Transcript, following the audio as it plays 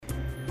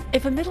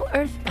If a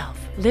Middle-earth elf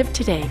lived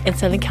today in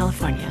Southern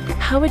California,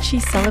 how would she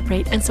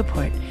celebrate and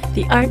support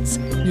the arts,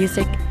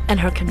 music, and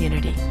her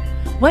community?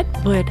 What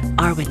would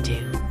Arwen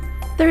do?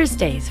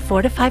 Thursdays,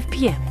 4 to 5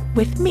 p.m.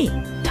 with me,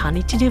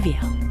 Tani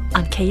Tuduvio,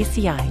 on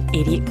KUCI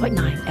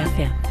 88.9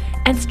 FM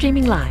and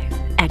streaming live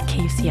at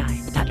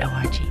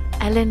kuci.org.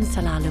 Ellen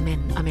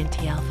Salalumin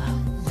Amintielvo.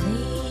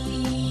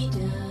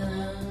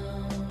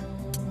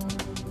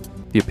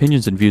 The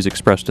opinions and views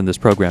expressed in this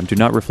program do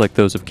not reflect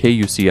those of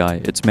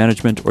KUCI, its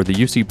management, or the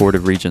UC Board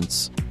of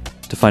Regents.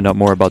 To find out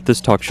more about this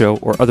talk show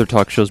or other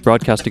talk shows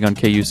broadcasting on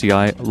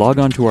KUCI, log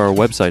on to our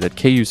website at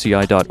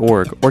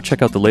kuci.org or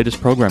check out the latest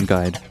program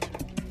guide.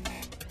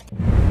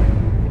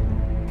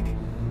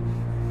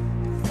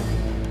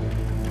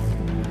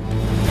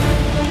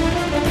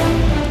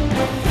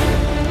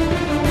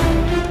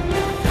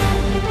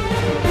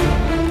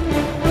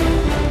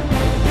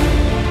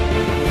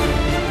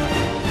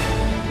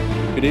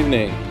 Good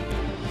evening.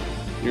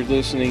 You're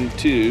listening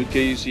to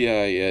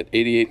KUCI at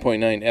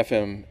 88.9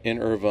 FM in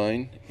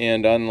Irvine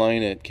and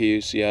online at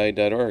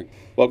kuci.org.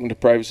 Welcome to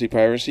Privacy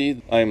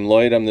Piracy. I'm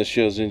Lloyd, I'm this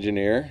show's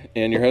engineer,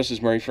 and your host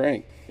is Murray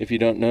Frank. If you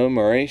don't know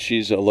Murray,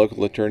 she's a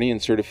local attorney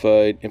and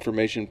certified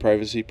information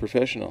privacy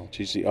professional.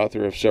 She's the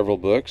author of several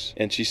books,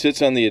 and she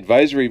sits on the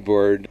advisory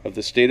board of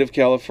the State of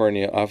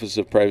California Office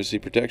of Privacy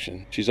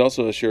Protection. She's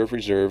also a sheriff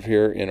reserve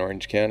here in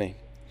Orange County.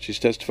 She's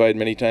testified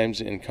many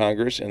times in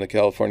Congress and the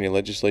California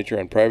legislature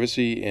on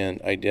privacy and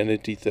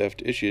identity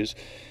theft issues.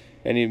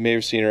 And you may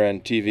have seen her on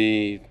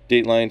TV,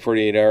 Dateline,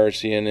 48 Hours,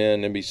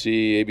 CNN,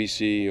 NBC,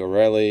 ABC,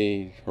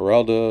 O'Reilly,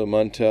 Geraldo,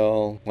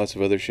 Montel, lots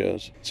of other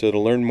shows. So to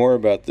learn more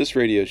about this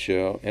radio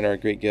show and our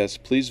great guests,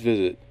 please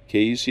visit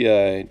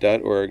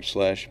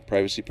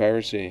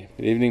kuci.org/privacypiracy.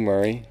 Good evening,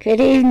 Mari. Good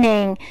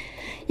evening.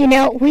 You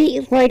know,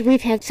 Lloyd,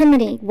 we've had so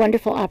many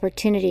wonderful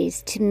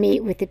opportunities to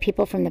meet with the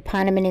people from the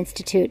Ponemon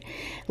Institute.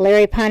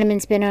 Larry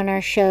Ponemon's been on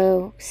our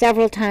show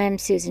several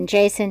times, Susan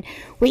Jason.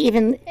 We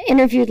even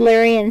interviewed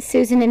Larry and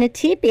Susan in a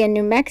teepee in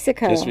New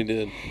Mexico. Yes, we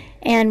did.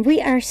 And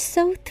we are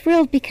so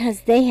thrilled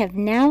because they have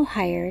now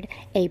hired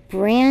a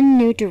brand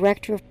new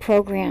director of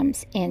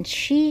programs, and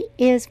she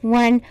is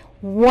one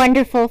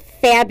wonderful,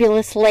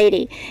 fabulous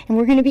lady. And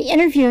we're going to be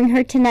interviewing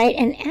her tonight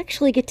and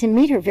actually get to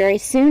meet her very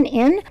soon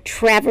in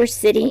Traverse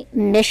City,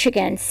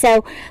 Michigan.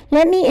 So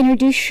let me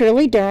introduce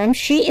Shirley Durham.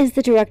 She is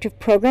the Director of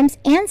Programs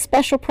and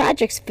Special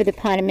Projects for the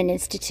Ponemon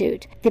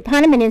Institute. The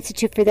Ponemon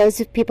Institute, for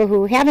those of people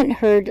who haven't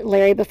heard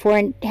Larry before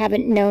and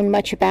haven't known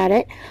much about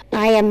it,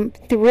 I am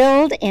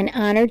thrilled and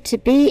honored to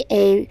be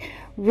a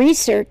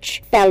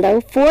research fellow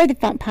for the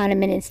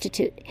Ponemon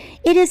Institute.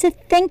 It is a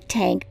think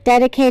tank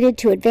dedicated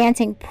to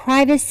advancing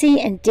privacy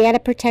and data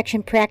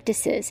protection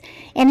practices,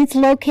 and it's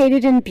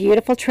located in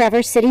beautiful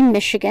Traverse City,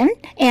 Michigan.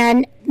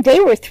 And they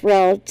were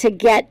thrilled to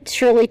get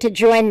Shirley to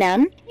join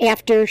them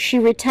after she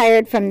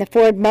retired from the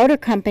Ford Motor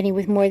Company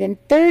with more than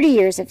 30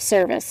 years of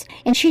service.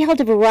 And she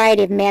held a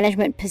variety of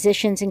management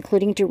positions,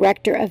 including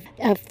director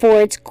of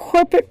Ford's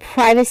Corporate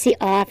Privacy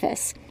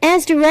Office.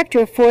 As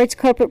director of Ford's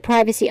Corporate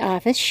Privacy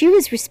Office, she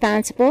was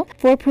responsible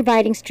for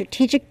providing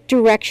strategic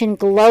direction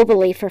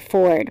globally for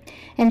Ford.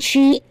 And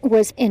she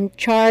was in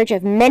charge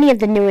of many of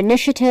the new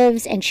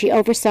initiatives, and she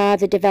oversaw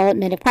the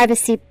development of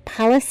privacy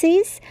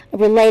policies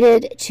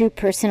related to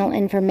personal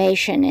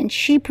information. And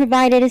she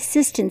provided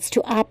assistance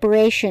to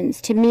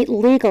operations to meet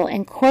legal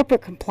and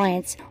corporate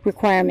compliance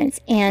requirements,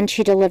 and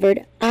she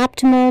delivered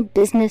optimal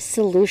business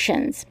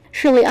solutions.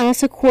 Shirley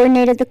also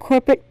coordinated the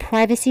Corporate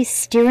Privacy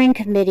Steering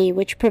Committee,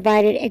 which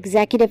provided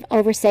executive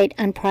oversight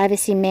on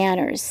privacy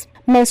matters.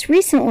 Most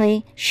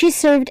recently, she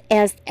served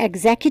as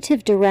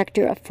executive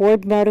director of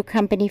Ford Motor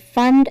Company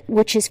Fund,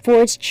 which is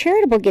Ford's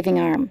charitable giving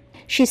arm.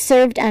 She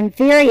served on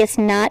various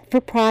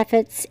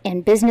not-for-profits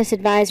and business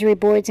advisory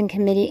boards and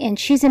committees, and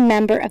she's a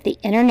member of the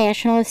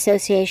International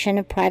Association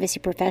of Privacy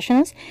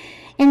Professionals.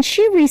 And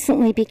she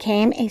recently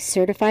became a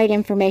certified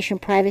information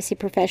privacy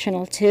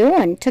professional, too,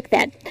 and took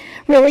that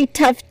really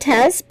tough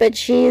test, but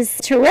she's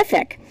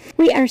terrific.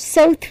 We are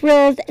so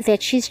thrilled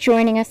that she's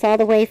joining us all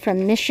the way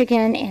from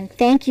Michigan, and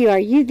thank you. Are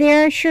you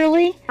there,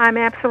 Shirley? I'm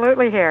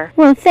absolutely here.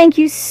 Well, thank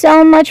you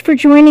so much for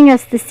joining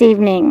us this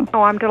evening.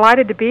 Oh, I'm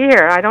delighted to be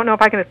here. I don't know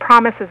if I can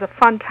promise as a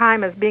fun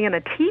time as being in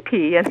a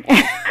teepee and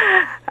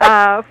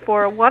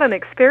for what an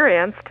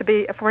experience to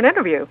be for an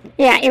interview.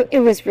 Yeah, it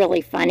was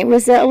really fun. It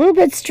was a little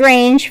bit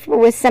strange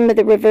with some of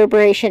the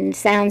reverberation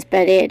sounds,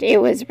 but it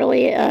was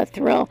really a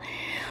thrill.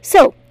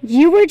 So,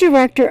 you were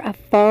director of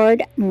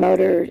Ford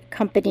Motor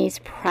Company's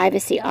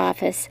Privacy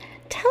Office.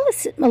 Tell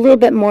us a little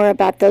bit more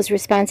about those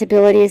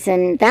responsibilities,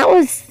 and that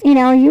was,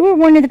 you were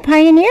one of the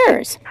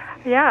pioneers.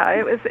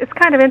 Yeah, it's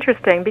kind of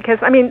interesting because,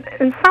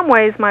 in some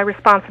ways my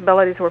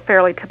responsibilities were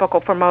fairly typical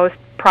for most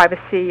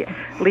privacy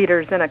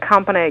leaders in a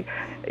company.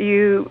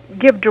 You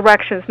give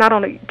directions not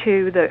only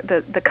to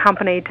the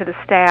company, to the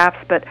staffs,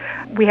 but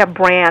we have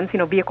brands,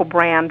 vehicle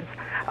brands.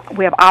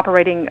 We have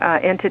operating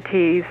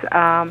entities.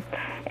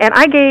 And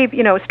I gave,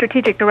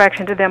 strategic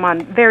direction to them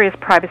on various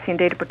privacy and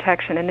data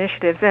protection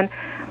initiatives. And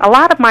a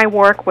lot of my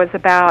work was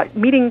about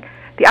meeting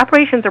the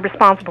operations are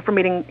responsible for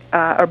meeting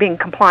or being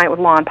compliant with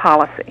law and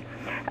policy.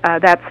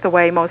 That's the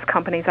way most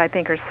companies, I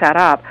think, are set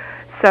up.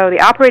 So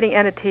the operating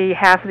entity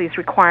has these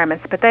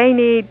requirements, but they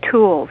need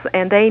tools,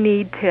 and they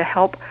need to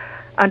help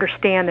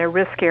understand their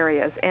risk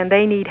areas, and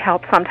they need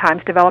help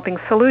sometimes developing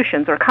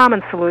solutions or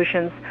common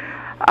solutions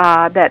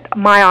that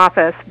my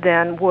office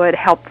then would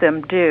help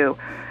them do.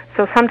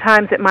 So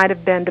sometimes it might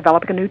have been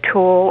developing a new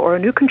tool or a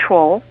new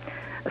control,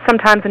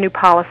 sometimes a new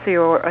policy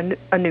or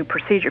a new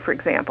procedure, for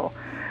example.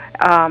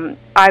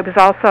 I was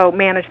also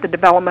managed the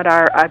development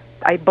of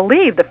I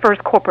believe, the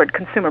first corporate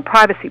consumer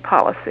privacy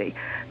policy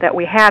that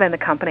we had in the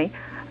company.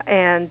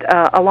 And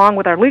along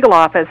with our legal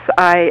office,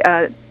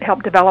 I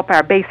helped develop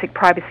our basic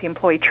privacy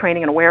employee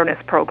training and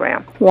awareness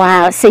program.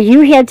 Wow. So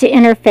you had to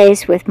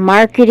interface with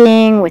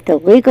marketing, with the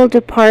legal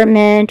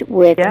department,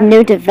 with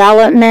new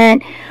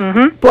development.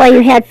 Mm-hmm. Boy,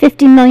 you had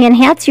 50 million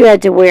hats you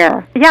had to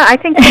wear. Yeah, I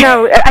think,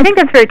 I think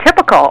that's very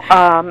typical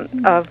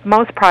of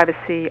most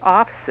privacy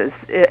offices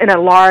in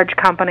a large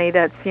company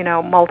that's,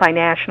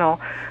 multinational,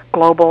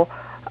 global,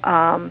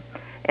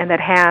 and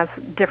that has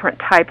different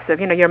types of,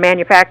 you're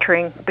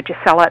manufacturing, but you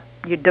sell it,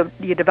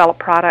 you develop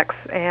products,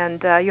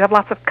 and you have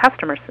lots of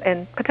customers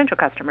and potential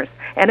customers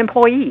and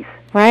employees.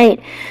 Right.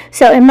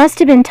 So it must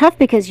have been tough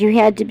because you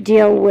had to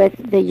deal with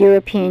the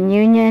European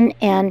Union,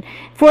 and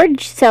Ford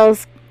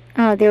sells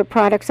their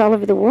products all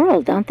over the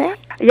world, don't they?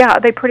 Yeah,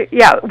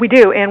 we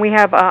do, and we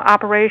have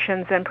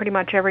operations in pretty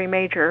much every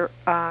major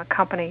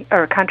company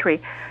or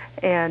country.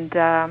 And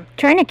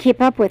trying to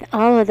keep up with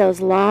all of those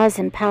laws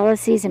and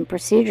policies and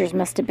procedures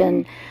must have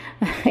been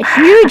a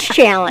huge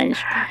challenge.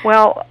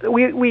 Well,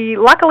 we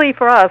luckily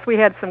for us, we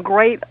had some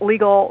great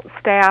legal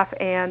staff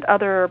and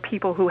other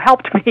people who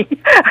helped me.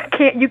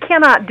 You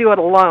cannot do it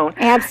alone.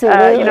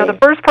 Absolutely. The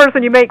first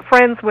person you make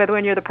friends with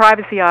when you're the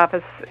privacy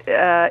office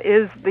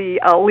is the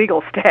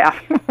legal staff.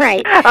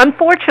 Right.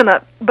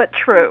 Unfortunate, but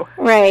true.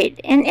 Right.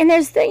 And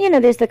there's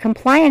there's the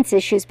compliance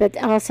issues, but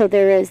also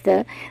there is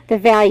the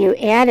value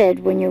added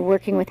when you're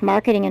working with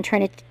marketing and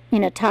trying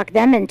to talk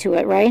them into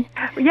it, right?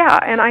 Yeah,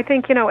 and I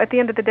think, at the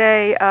end of the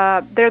day,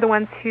 they're the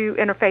ones who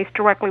interface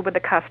directly with the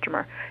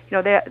customer.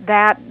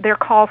 Their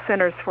call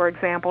centers, for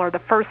example, are the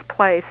first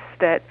place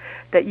that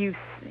you,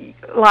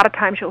 a lot of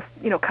times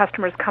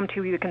customers come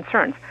to you with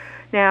concerns.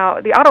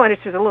 Now, the auto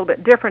industry is a little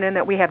bit different in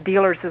that we have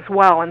dealers as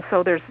well, and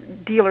so there's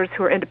dealers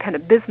who are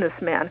independent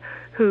businessmen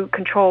who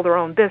control their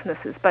own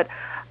businesses. But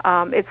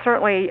it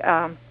certainly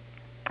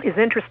is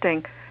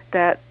interesting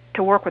that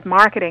to work with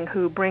marketing,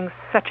 who brings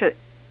such a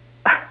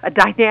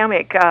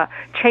dynamic,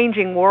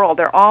 changing world.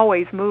 They're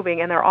always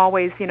moving, and they're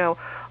always,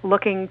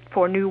 looking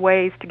for new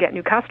ways to get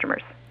new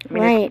customers. I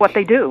mean, right. It's what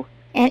they do.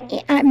 And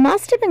it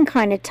must have been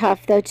kind of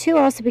tough, though, too,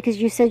 also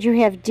because you said you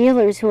have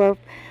dealers who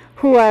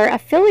are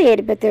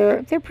affiliated, but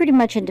they're pretty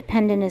much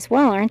independent as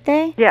well, aren't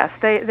they? Yes,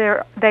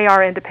 they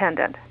are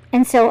independent.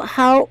 And so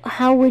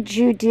how would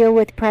you deal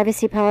with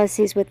privacy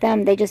policies with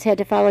them? They just had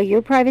to follow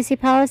your privacy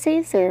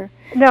policies, or?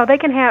 No, they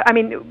can have,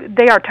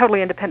 they are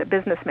totally independent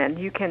businessmen.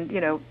 You can,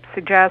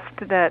 suggest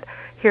that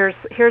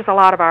here's a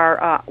lot of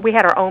our, we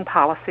had our own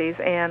policies,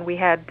 and we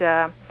had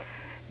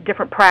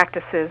different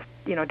practices,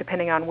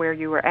 depending on where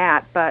you were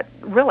at. But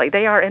really,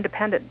 they are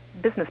independent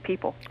business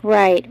people.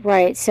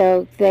 Right.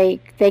 So they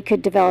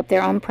could develop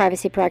their own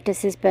privacy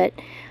practices, but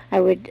I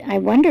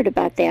wondered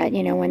about that,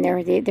 when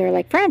they're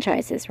like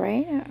franchises,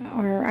 right?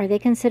 Or are they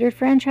considered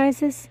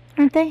franchises,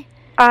 aren't they?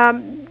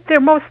 They're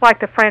most like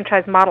the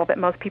franchise model that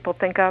most people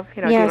think of,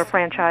 Yes. dealer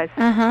franchise.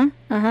 And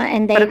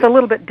but it's a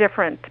little bit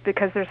different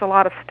because there's a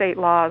lot of state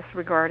laws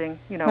regarding,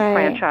 Right.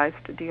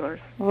 franchised dealers.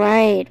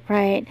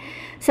 Right.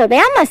 So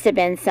that must have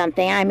been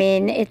something.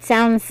 It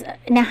sounds.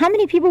 Now, how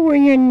many people were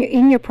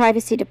in your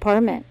privacy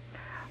department?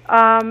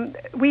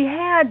 We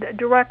had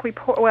direct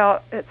report.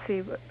 Well, let's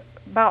see,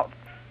 about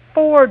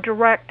 4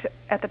 direct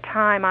at the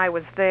time I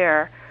was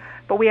there,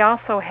 but we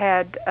also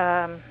had,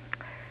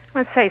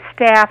 let's say,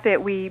 staff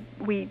that we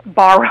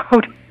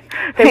borrowed.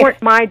 They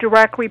weren't my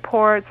direct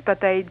reports, but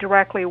they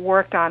directly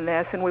worked on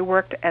this, and we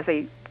worked as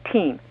a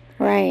team.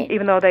 Right.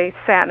 Even though they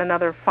sat in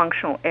another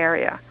functional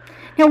area.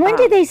 Now, when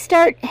did they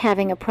start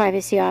having a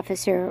privacy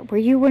officer? Were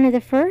you one of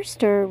the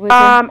first, or was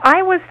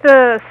I was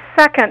the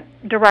second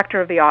director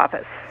of the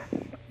office.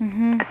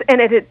 Mm-hmm.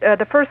 And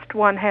the first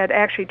one had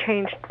actually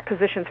changed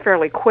positions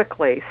fairly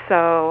quickly,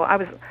 so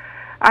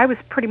I was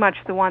pretty much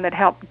the one that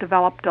helped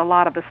develop a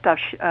lot of the stuff.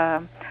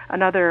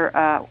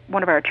 Another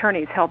one of our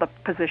attorneys held the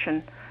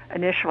position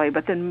initially,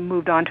 but then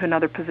moved on to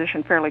another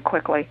position fairly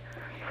quickly.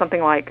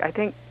 Something like,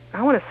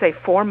 I want to say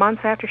 4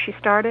 months after she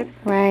started.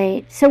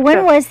 Right. So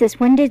when was this?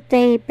 When did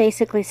they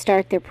basically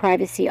start their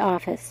privacy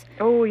office?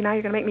 Oh, now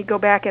you're going to make me go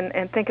back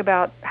and think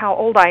about how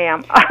old I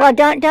am. Well,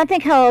 don't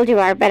think how old you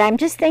are, but I'm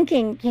just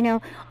thinking,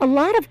 a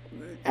lot of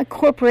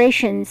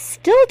corporations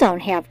still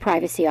don't have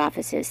privacy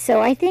offices.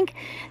 So I think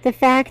the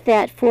fact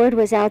that Ford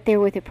was out there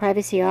with a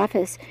privacy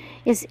office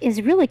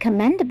is really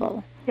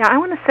commendable. Yeah, I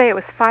want to say it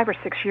was 5 or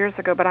 6 years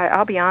ago, but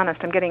I'll be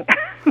honest, I'm getting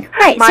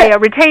Right, my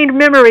retained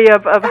memory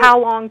of how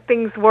long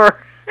things were.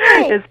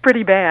 is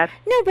pretty bad.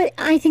 No, but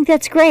I think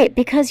that's great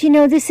because,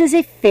 this is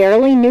a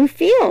fairly new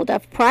field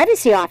of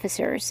privacy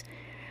officers.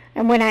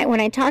 And when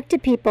I talk to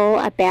people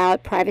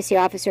about privacy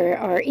officer,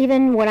 or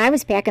even when I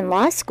was back in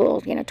law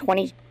school,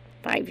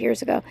 25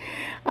 years ago,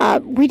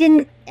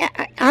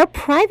 our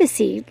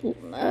privacy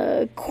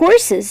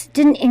courses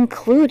didn't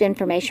include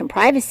information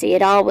privacy.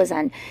 It all was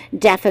on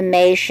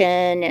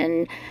defamation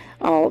and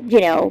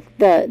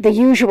the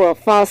usual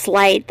false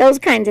light, those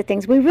kinds of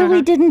things. We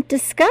really didn't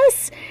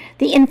discuss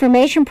the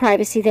information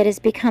privacy that has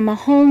become a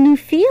whole new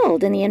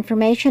field in the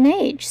information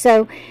age.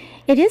 So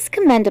it is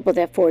commendable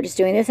that Ford is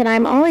doing this, and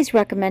I'm always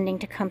recommending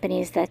to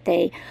companies that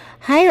they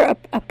hire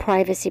a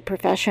privacy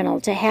professional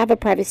to have a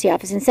privacy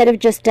office. Instead of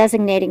just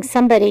designating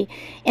somebody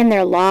in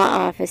their law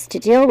office to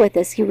deal with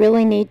this, you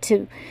really need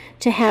to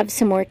have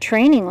some more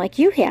training like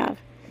you have.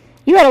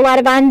 You had a lot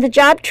of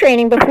on-the-job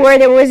training before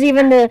there was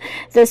even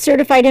the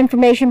certified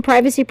information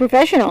privacy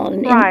professional.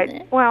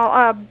 Right. Well,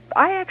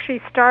 I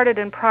actually started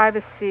in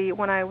privacy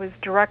when I was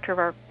director of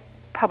our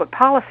public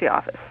policy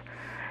office.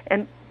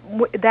 And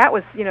that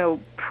was,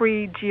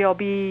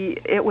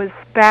 pre-GLB. It was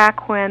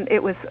back when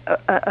it was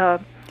a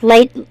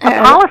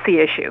policy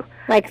issue.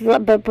 Like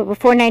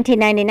before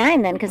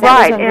 1999 then, because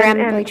that was when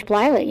Graham reached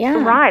Pilot,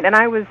 yeah. Right, and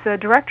I was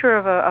director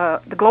of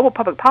the Global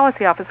Public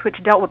Policy Office,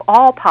 which dealt with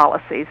all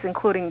policies,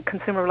 including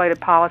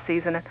consumer-related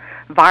policies and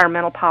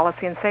environmental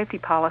policy and safety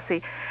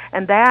policy.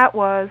 And that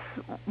was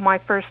my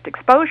first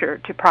exposure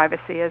to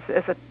privacy as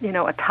a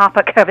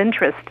topic of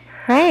interest.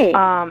 Right.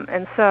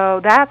 And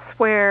so that's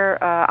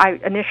where I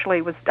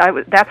initially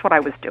that's what I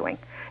was doing.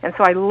 And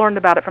so I learned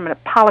about it from a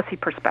policy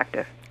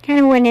perspective.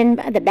 Kind of went in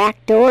the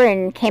back door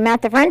and came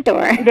out the front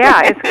door.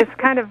 Yeah, it's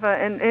kind of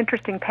an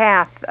interesting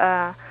path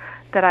that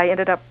I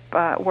ended up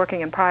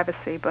working in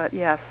privacy, but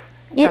yes.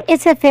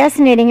 It's a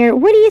fascinating area.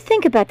 What do you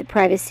think about the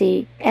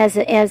privacy as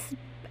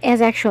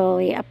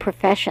actually a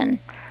profession?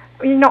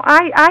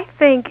 I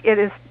think it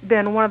has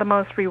been one of the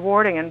most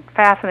rewarding and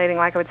fascinating,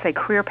 like I would say,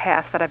 career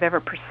paths that I've ever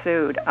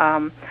pursued.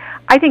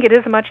 I think it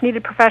is a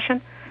much-needed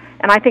profession,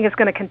 and I think it's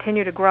going to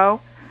continue to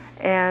grow.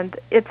 And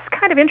it's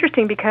kind of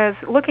interesting because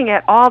looking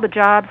at all the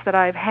jobs that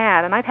I've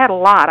had, and I've had a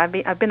lot.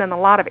 I've been in a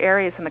lot of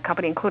areas in the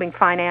company, including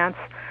finance,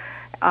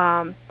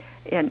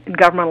 in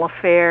governmental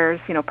affairs,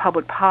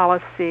 public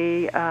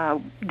policy,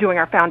 doing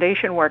our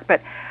foundation work.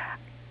 But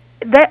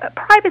that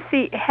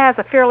privacy has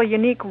a fairly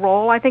unique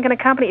role, I think, in a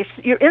company.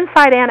 You're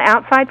inside and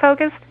outside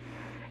focused.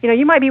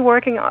 You might be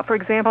working, for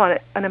example, on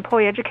an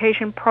employee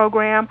education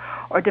program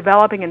or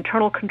developing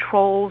internal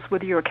controls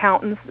with your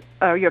accountants,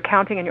 your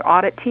accounting and your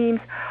audit teams.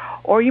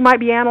 Or you might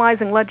be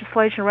analyzing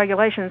legislation and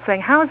regulation and saying,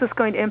 how is this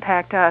going to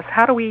impact us?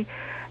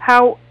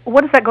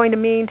 What is that going to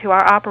mean to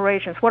our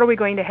operations? What are we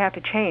going to have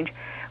to change?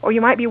 Or you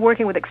might be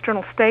working with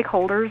external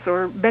stakeholders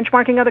or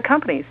benchmarking other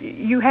companies.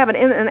 You have an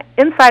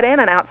inside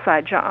and an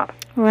outside job.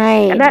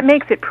 Right. And that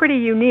makes it pretty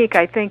unique,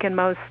 I think, in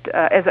most,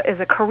 as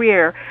a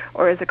career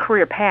or as a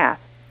career path.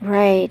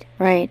 Right.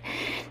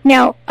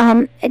 Now,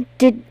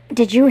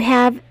 did you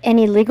have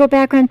any legal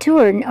background too,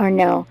 or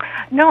no?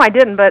 No, I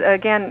didn't. But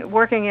again,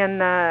 working in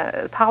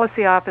the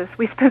policy office,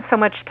 we spent so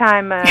much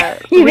time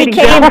you reading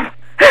became. bills.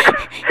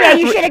 Yeah,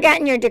 you should have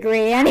gotten your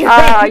degree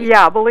anyway.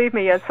 Yeah, believe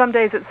me. Some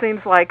days it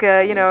seems like we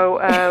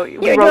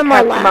wrote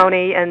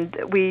testimony and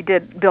we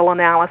did bill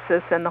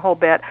analysis and the whole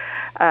bit.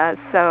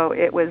 So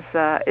it was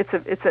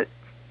it's a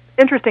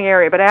interesting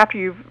area. But after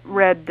you've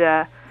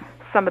read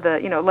some of the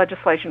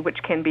legislation,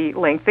 which can be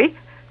lengthy.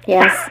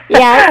 Yes,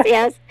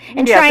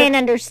 and try and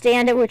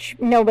understand it, which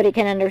nobody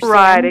can understand.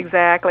 Right,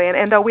 exactly.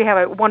 And though we have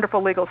a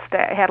wonderful legal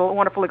staff,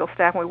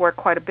 and we work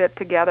quite a bit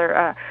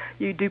together,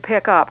 you do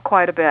pick up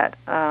quite a bit.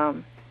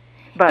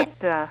 But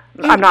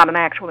I'm not an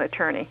actual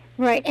attorney.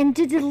 Right. And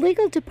did the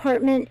legal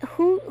department,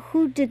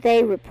 who did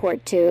they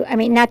report to? I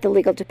mean, not the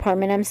legal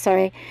department, I'm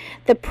sorry.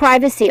 The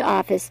privacy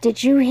office.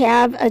 Did you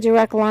have a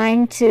direct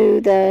line to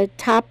the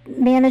top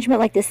management,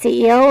 like the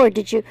CEO,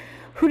 or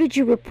who did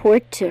you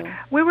report to?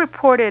 We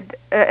reported,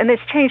 and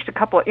it's changed a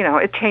couple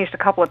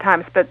of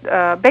times,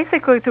 but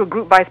basically through a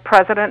group vice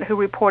president who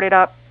reported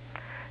up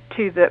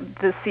to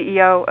the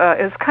CEO.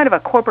 It was kind of a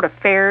corporate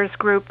affairs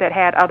group that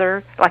had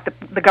other, like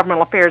the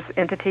governmental affairs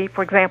entity,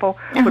 for example,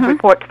 would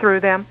report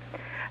through them.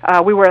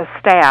 We were a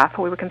staff.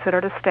 We were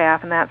considered a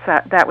staff, and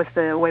that was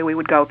the way we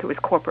would go through the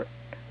corporate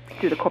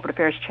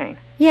affairs chain.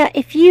 Yeah,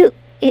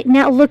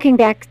 now looking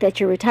back that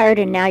you're retired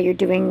and now you're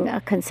doing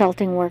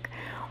consulting work,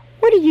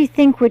 what do you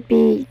think would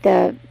be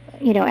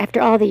after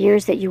all the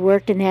years that you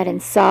worked in that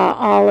and saw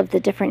all of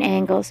the different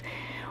angles,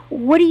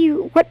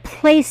 what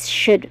place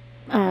should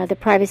the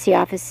privacy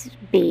office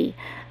be?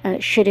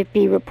 Should it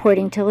be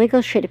reporting to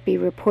legal? Should it be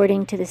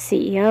reporting to the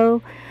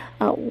CEO?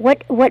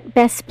 What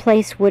best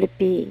place would it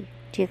be,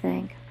 do you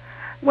think?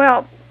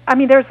 Well, I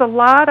mean, there's a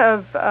lot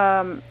of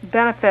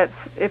benefits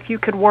if you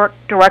could work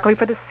directly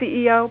for the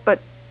CEO,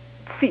 but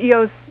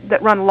CEOs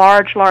that run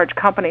large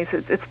companies,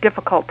 it's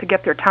difficult to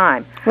get their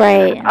time.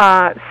 Right.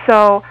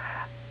 So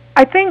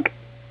I think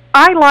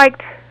I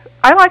liked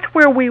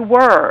where we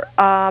were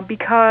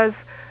because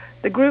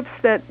the groups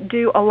that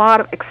do a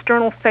lot of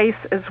external face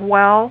as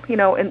well,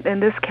 in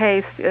this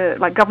case,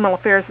 like governmental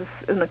affairs is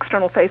an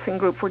external facing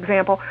group, for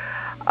example,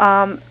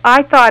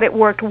 I thought it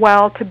worked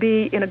well to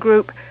be in a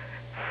group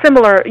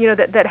similar,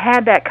 that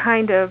had that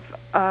kind of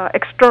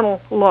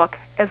external look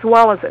as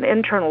well as an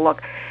internal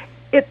look.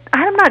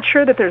 I'm not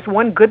sure that there's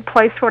one good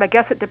place for it. I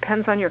guess it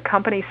depends on your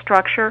company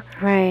structure.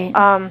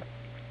 Right.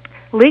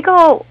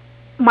 Legal,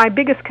 my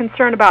biggest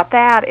concern about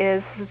that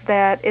is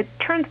that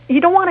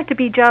you don't want it to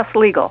be just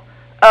legal.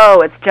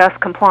 Oh, it's just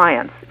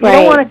compliance. You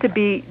don't want it to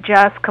be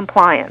just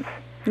compliance.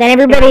 Then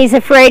everybody's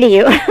afraid of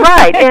you.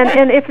 Right,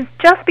 and if it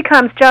just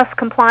becomes just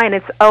compliant,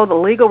 it's the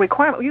legal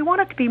requirement. You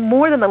want it to be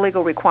more than the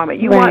legal requirement.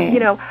 You want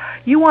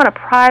you want a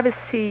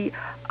privacy.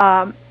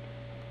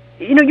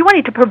 You want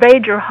it to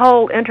pervade your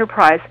whole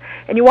enterprise,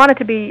 and you want it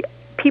to be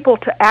people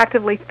to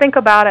actively think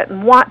about it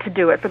and want to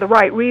do it for the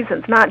right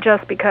reasons, not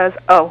just because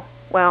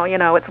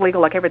it's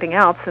legal like everything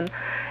else. And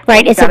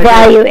right, it's a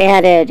value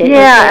added.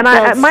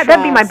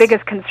 That'd be my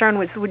biggest concern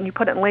was when you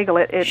put it in legal,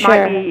 it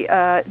might be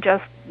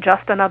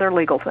just another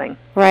legal thing.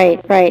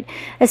 Right.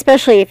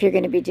 Especially if you're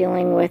going to be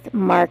dealing with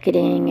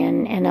marketing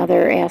and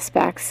other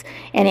aspects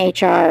and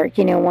HR,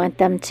 want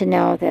them to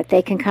know that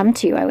they can come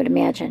to you, I would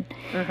imagine.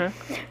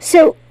 Mm-hmm.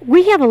 So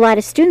we have a lot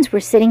of students. We're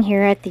sitting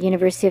here at the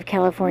University of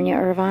California,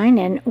 Irvine,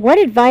 and what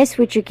advice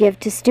would you give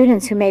to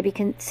students who may be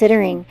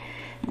considering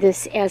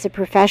this as a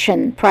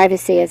profession,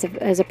 privacy as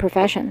a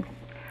profession?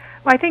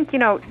 Well, I think,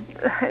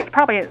 it's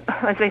probably,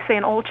 as they say,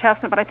 an old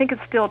chestnut, but I think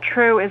it's still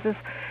true,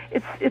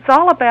 it's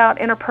all about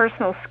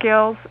interpersonal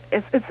skills.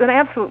 It's an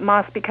absolute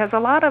must because a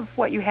lot of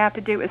what you have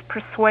to do is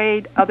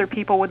persuade other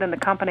people within the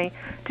company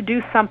to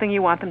do something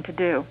you want them to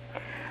do.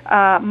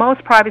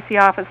 Most privacy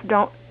offices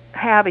don't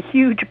have a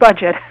huge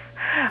budget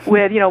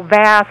with,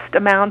 vast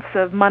amounts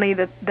of money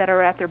that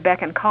are at their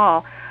beck and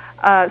call.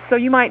 So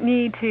you might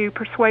need to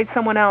persuade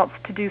someone else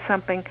to do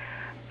something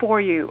for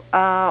you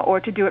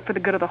or to do it for the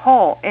good of the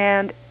whole.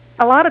 And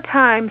a lot of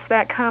times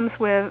that comes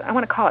with, I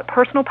want to call it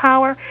personal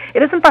power.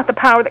 It isn't about the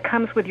power that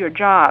comes with your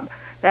job,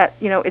 that,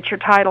 it's your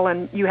title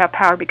and you have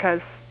power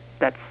because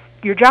that's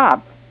your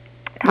job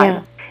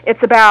title. Yeah.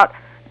 It's about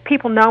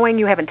people knowing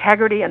you have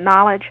integrity and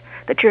knowledge,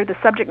 that you're the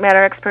subject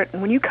matter expert,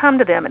 and when you come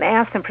to them and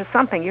ask them for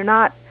something, you're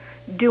not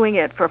doing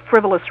it for a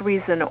frivolous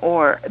reason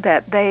or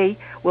that they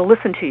will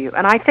listen to you.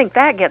 And I think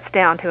that gets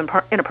down to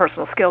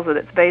interpersonal skills at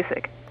its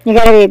basic. You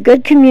got to be a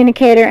good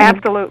communicator,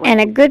 absolutely, and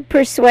a good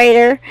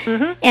persuader,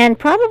 mm-hmm. and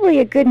probably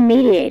a good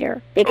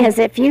mediator. Because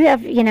if you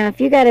have,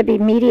 if you got to be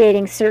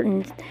mediating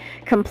certain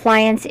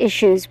compliance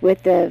issues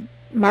with the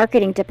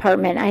marketing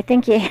department, I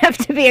think you have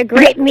to be a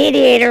great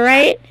mediator,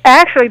 right?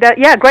 Actually,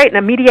 great, and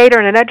a mediator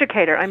and an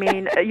educator. I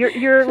mean,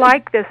 you're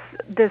like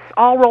this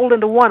all rolled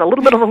into one. A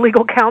little bit of a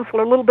legal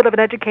counselor, a little bit of an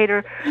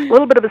educator, a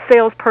little bit of a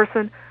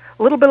salesperson,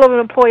 a little bit of an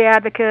employee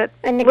advocate,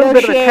 a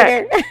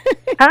negotiator,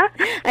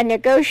 a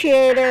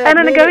negotiator, and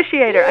a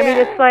negotiator. Yeah. I mean,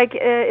 it's like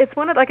it's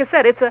one of, like I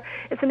said, it's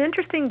an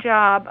interesting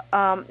job,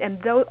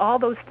 and all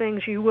those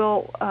things you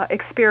will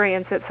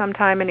experience at some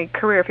time in a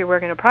career if you're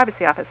working in a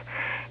privacy office,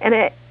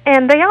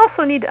 and they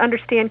also need to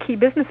understand key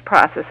business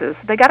processes.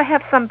 They got to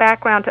have some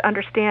background to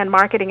understand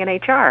marketing and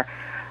HR.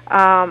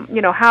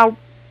 How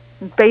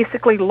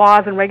basically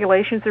laws and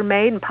regulations are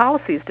made and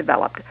policies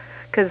developed,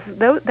 because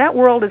that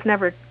world is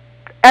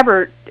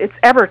it's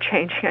ever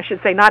changing, I should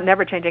say, not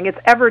never changing, it's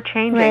ever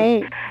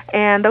changing. Right.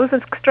 And those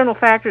external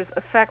factors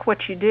affect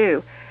what you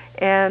do.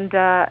 And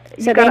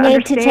so they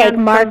need to take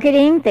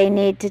marketing, they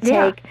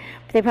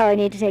probably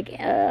need to take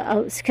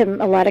a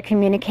lot of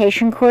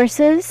communication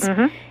courses,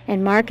 mm-hmm.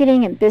 and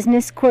marketing and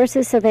business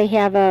courses, so they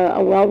have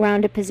a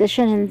well-rounded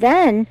position, and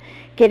then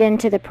get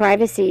into the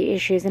privacy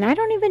issues. And I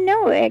don't even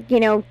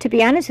know, to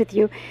be honest with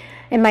you.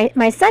 And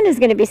my son is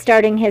going to be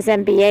starting his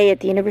MBA at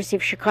the University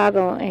of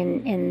Chicago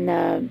in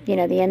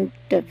the end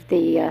of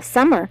the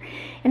summer,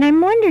 and I'm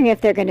wondering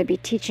if they're going to be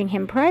teaching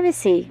him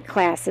privacy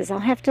classes. I'll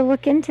have to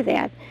look into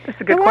that.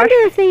 That's a good question. I wonder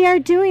if they are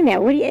doing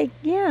that.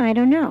 I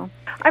don't know.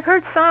 I've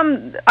heard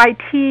some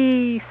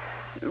IT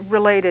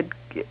related,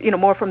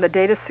 more from the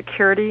data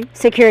security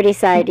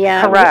side.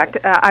 Yeah, correct.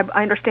 I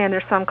understand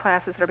there's some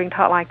classes that are being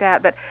taught like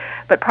that, but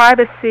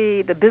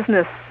privacy, the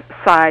business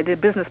side, the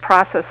business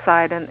process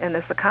side, and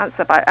there's the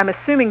concept. I'm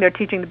assuming they're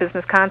teaching the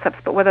business concepts,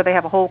 but whether they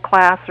have a whole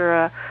class or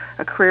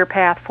a career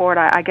path for it,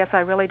 I guess I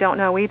really don't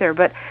know either.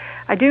 But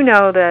I do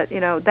know that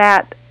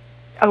that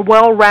a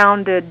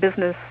well-rounded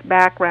business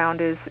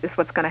background is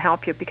what's going to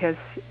help you, because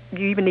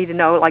you even need to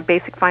know like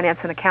basic finance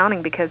and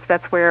accounting, because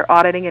that's where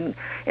auditing and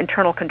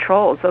internal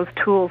controls, those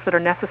tools that are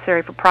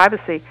necessary for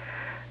privacy,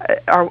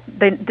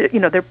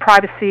 their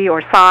privacy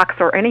or SOX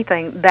or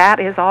anything, that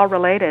is all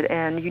related,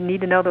 and you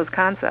need to know those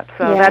concepts.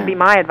 So that'd be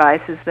my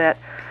advice, is that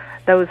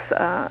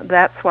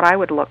that's what I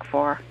would look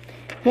for.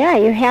 Yeah,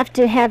 you have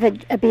to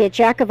be a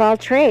jack of all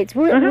trades.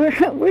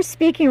 We're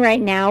speaking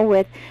right now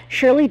with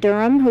Shirley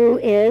Durham, who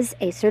is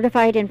a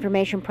certified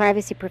information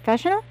privacy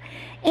professional,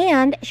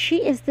 and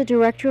she is the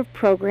director of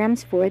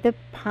programs for the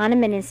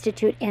Ponemon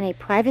Institute and a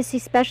privacy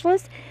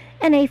specialist,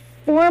 and a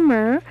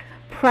former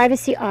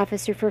privacy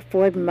officer for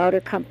Ford Motor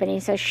Company.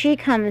 So she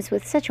comes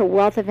with such a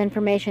wealth of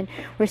information.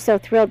 We're so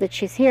thrilled that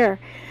she's here.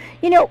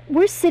 You know,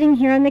 we're sitting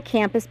here on the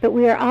campus, but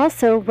we are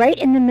also right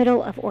in the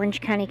middle of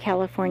Orange County,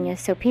 California.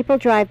 So people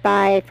drive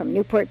by from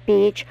Newport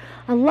Beach.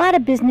 A lot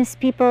of business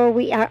people.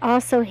 We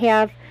also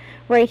have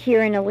right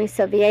here in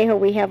Aliso Viejo,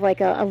 we have like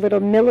a little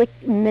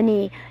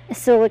mini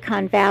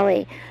Silicon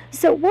Valley.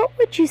 So what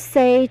would you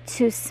say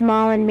to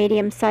small and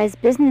medium-sized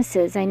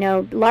businesses? I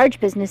know large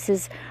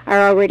businesses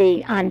are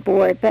already on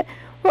board, but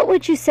what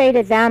would you say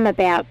to them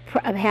about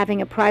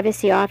having a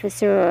privacy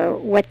officer or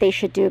what they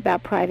should do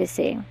about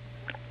privacy?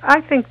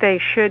 I think they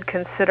should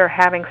consider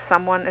having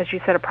someone, as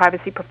you said, a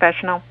privacy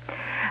professional.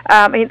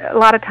 I mean, a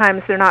lot of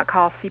times they're not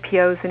called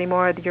CPOs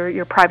anymore,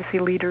 your privacy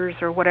leaders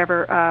or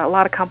whatever. A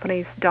lot of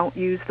companies don't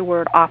use the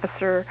word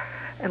officer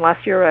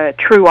unless you're a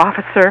true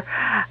officer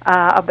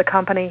of the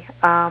company.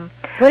 What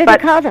do they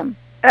call them?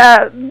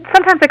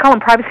 Sometimes they call them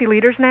privacy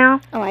leaders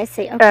now. Oh, I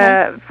see.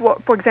 Okay.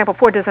 For example,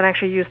 Ford doesn't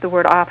actually use the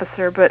word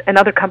officer, and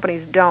other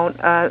companies don't.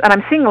 And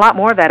I'm seeing a lot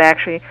more of that,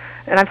 actually.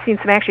 And I've seen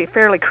some actually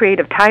fairly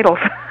creative titles.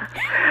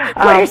 What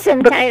are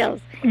some titles?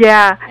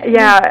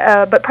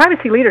 Yeah. But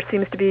privacy leader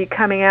seems to be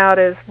coming out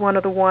as one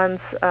of the ones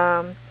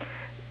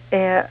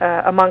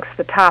amongst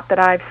the top that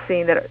I've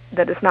seen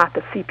that is not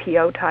the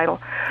CPO title.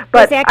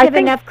 But does that give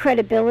enough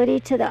credibility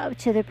to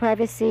the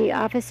privacy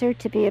officer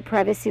to be a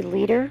privacy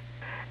leader?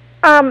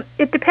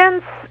 It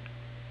depends.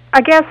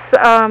 I guess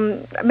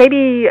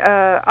maybe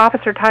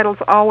officer titles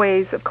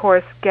always, of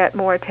course, get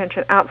more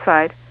attention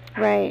outside.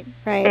 Right.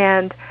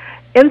 And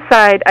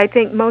inside, I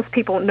think most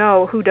people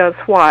know who does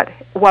what,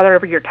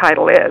 whatever your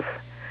title is.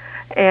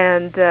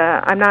 And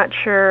I'm not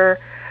sure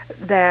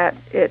that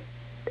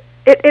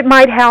it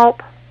might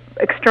help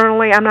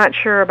externally. I'm not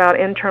sure about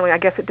internally. I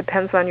guess it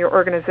depends on your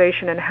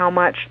organization and how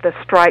much the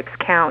stripes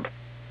count.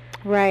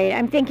 Right.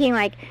 I'm thinking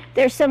like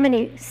there's so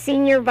many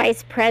senior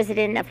vice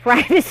president of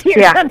privacy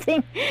or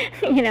something,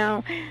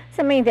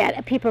 something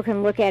that people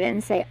can look at it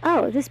and say,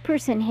 oh, this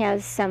person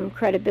has some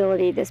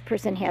credibility, this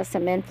person has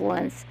some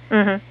influence.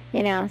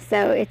 Mm-hmm.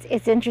 So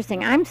it's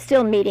interesting. I'm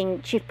still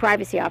meeting chief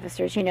privacy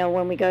officers,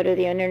 when we go to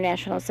the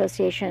International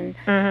Association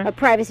of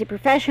Privacy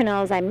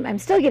Professionals, I'm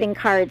still getting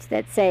cards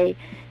that say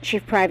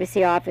chief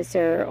privacy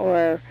officer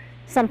or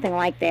something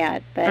like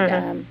that,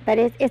 but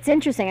it's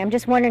interesting. I'm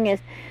just wondering if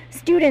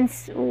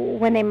students,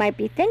 when they might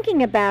be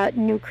thinking about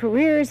new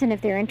careers and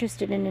if they're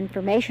interested in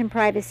information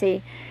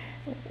privacy,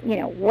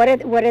 what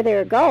are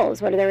their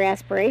goals? What are their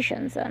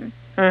aspirations?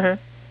 Well,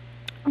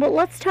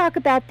 let's talk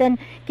about then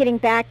getting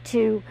back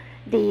to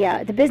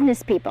the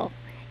business people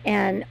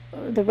and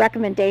the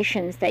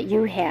recommendations that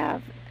you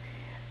have.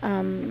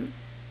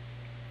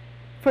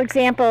 For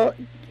example,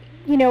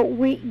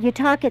 you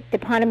talk at the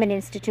Poneman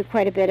Institute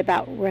quite a bit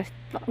about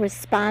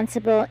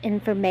responsible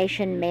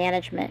information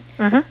management.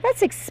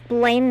 Let's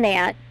explain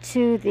that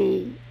to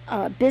the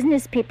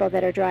business people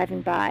that are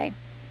driving by.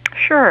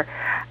 Sure.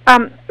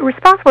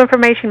 Responsible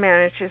information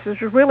management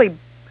is really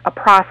a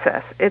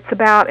process. It's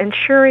about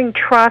ensuring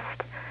trust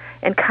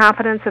and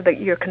confidence of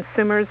your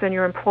consumers and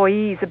your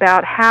employees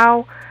about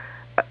how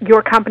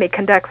your company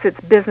conducts its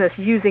business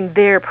using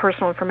their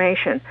personal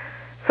information.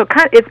 So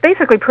it's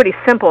basically pretty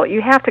simple.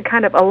 You have to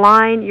kind of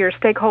align your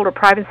stakeholder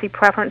privacy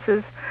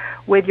preferences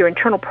with your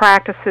internal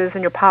practices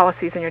and your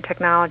policies and your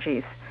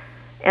technologies.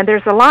 And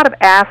there's a lot of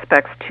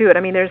aspects to it.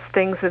 I mean, there's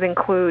things that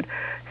include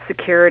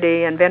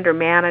security and vendor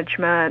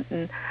management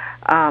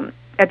and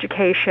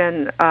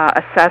education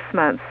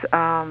assessments.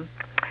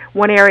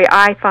 One area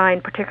I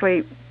find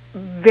particularly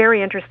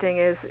very interesting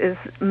is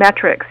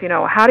metrics.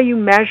 How do you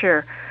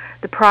measure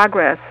the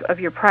progress of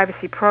your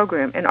privacy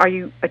program, and are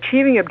you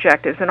achieving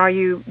objectives, and are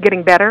you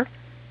getting better?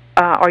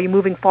 Are you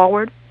moving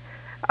forward?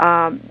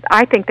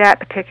 I think that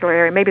particular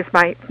area, maybe it's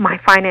my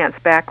finance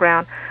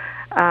background,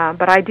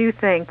 but I do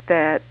think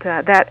that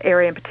that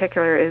area in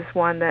particular is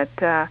one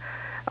that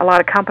a lot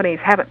of companies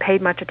haven't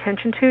paid much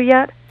attention to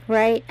yet.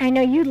 Right. I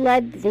know you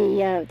led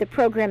the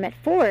program at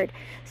Ford.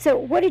 So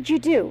what did you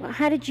do?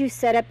 How did you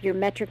set up your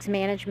metrics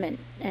management,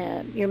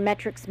 your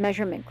metrics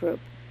measurement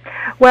group?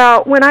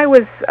 Well, when I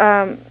was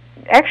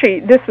actually,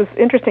 this was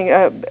interesting.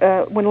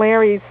 When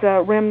Larry's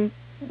RIM,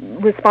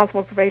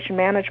 Responsible Information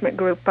Management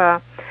Group,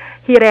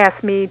 he had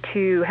asked me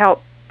to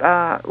help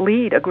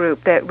lead a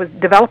group that was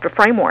developed a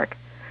framework.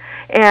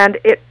 And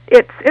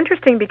it's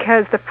interesting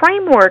because the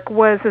framework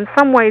was in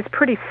some ways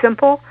pretty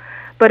simple,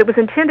 but it was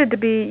intended to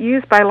be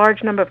used by a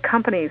large number of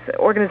companies,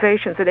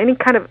 organizations, at any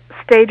kind of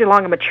stage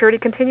along a maturity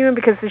continuum,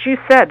 because as you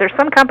said, there's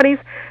some companies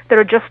that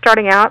are just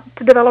starting out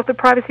to develop their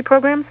privacy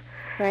programs,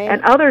 right,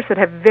 and others that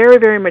have very,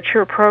 very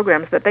mature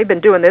programs that they've been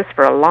doing this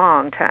for a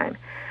long time.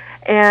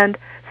 And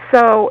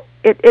so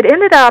it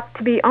ended up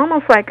to be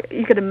almost like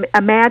you could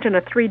imagine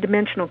a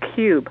three-dimensional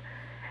cube.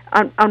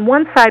 On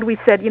one side, we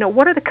said,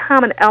 what are the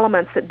common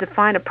elements that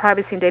define a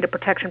privacy and data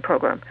protection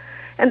program?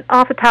 And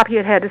off the top of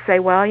your head to say,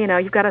 well,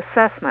 you've got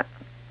assessment.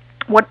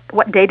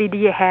 What data do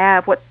you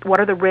have? What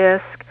are the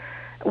risks?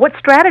 What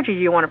strategy do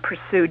you want to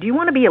pursue? Do you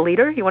want to be a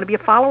leader? You want to be a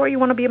follower? You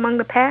want to be among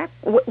the pack?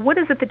 What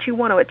is it that you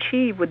want to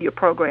achieve with your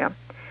program?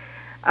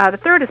 The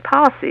third is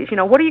policies.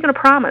 What are you going to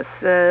promise?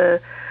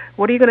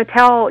 What are you going to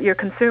tell your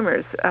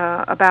consumers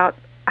about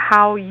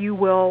how you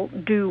will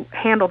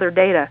handle their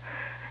data?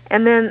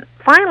 And then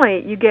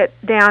finally, you get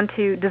down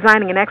to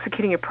designing and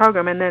executing your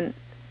program and then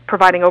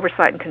providing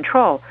oversight and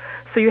control.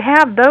 So you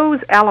have those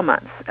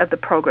elements of the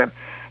program.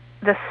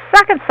 The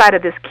second side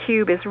of this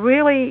cube is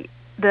really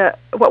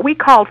what we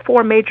call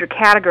 4 major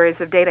categories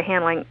of data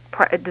handling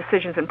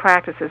decisions and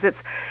practices.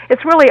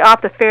 It's really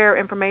off the Fair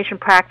Information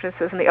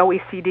Practices and the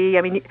OECD.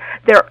 I mean,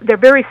 they're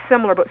very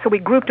similar, but so we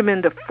grouped them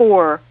into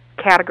 4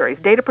 categories.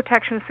 Data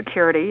protection and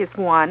security is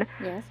 1.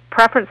 Yes.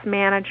 Preference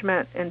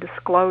management and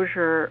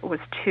disclosure was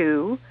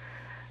 2.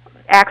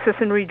 Access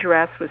and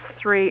redress was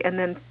 3, and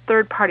then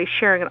third-party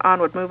sharing and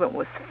onward movement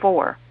was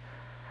 4.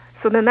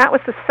 So then that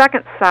was the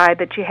second side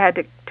that you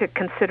had to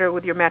consider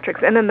with your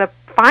metrics. And then the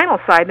final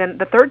side, then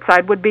the third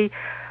side would be,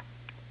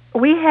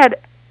 we had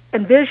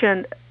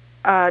envisioned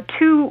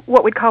 2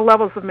 what we'd call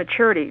levels of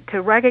maturity,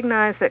 to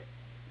recognize that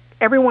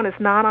everyone is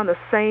not on the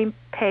same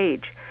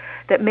page,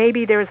 that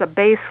maybe there's a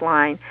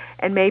baseline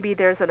and maybe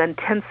there's an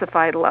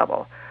intensified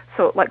level.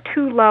 So like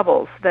 2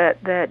 levels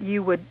that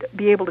you would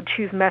be able to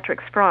choose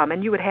metrics from,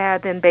 and you would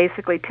have then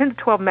basically 10 to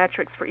 12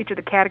 metrics for each of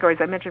the categories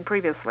I mentioned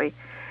previously,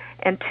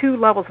 and 2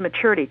 levels of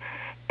maturity.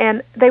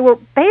 And they were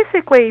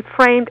basically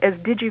framed as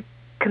did you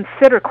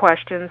consider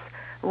questions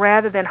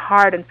rather than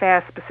hard and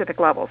fast specific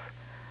levels.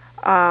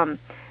 So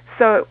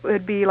it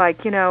would be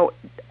like,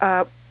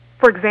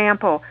 for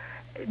example,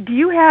 do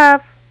you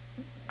have,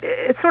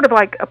 it's sort of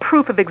like a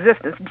proof of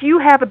existence. Do you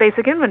have a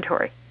basic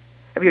inventory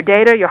of your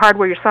data, your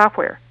hardware, your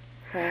software?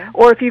 Okay.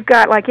 Or if you've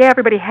got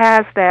everybody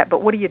has that,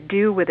 but what do you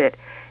do with it?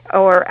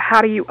 Or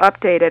how do you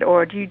update it?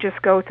 Or do you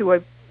just go through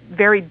a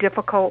very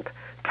difficult,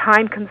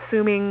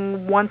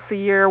 time-consuming, once a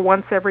year,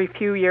 once every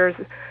few years,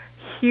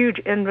 huge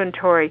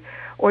inventory?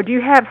 Or do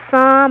you have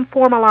some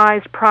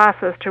formalized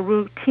process to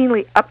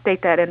routinely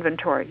update that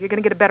inventory? You're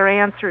going to get a better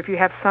answer if you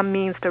have some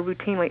means to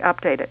routinely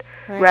update it,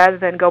 rather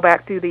than go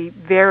back through the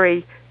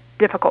very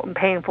difficult and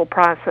painful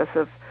process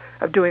of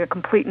doing a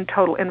complete and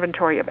total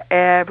inventory of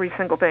every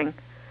single thing.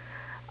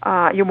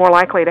 You're more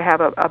likely to have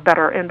a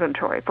better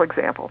inventory, for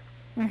example.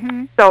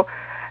 Mm-hmm. So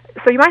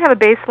you might have a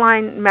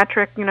baseline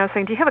metric,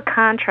 saying, do you have a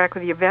contract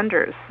with your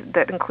vendors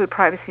that include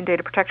privacy and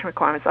data protection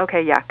requirements?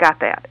 Okay, yeah, got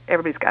that.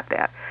 Everybody's got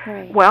that.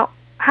 Right. Well,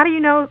 how do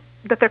you know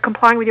that they're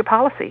complying with your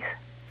policies?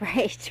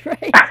 Right.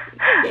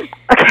 Okay,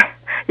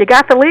 you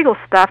got the legal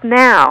stuff.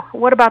 Now,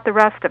 what about the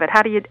rest of it?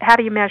 How do you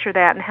measure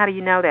that, and how do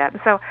you know that?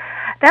 And so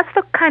that's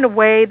the kind of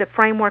way the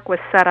framework was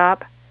set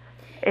up.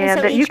 And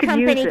so that each you can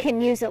company use it.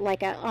 can use it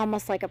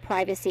almost like a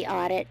privacy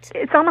audit.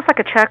 It's almost like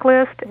a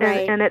checklist,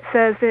 right. and it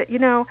says that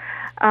you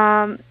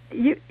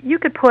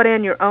could put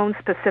in your own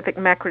specific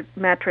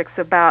metrics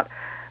about,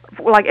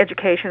 like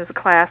education is a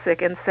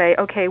classic, and say,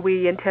 okay,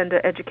 we intend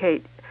to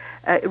educate.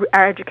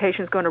 Our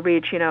education is going to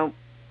reach 100%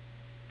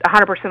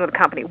 of the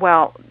company.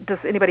 Well, does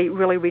anybody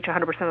really reach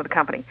 100% of the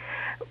company?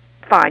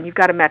 Fine, you've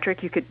got a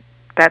metric. You can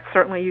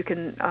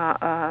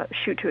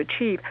shoot to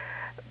achieve.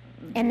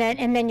 And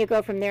then you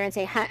go from there and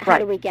say, how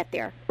do we get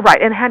there? Right,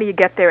 and how do you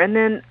get there? And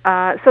then,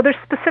 so there's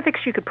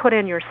specifics you could put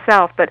in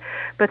yourself, but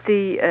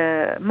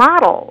the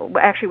model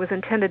actually was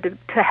intended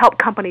to help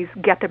companies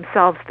get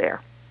themselves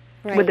there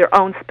with their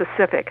own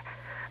specific,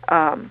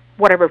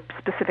 whatever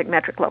specific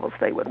metric levels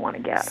they would want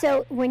to get.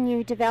 So when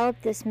you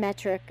developed this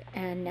metric,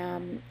 and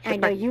I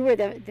know you were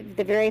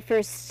the very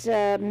first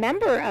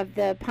member of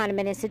the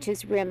Ponemon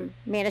Institute's RIM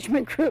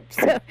management group,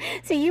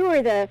 so you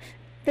were the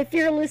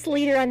fearless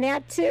leader on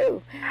that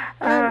too.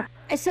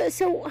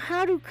 So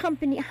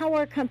how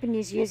are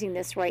companies using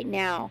this right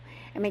now?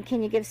 I mean,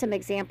 can you give some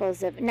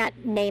examples of, not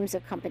names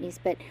of companies,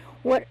 but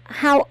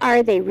how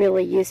are they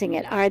really using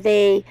it? Are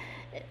they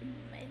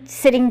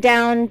sitting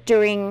down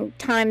during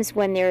times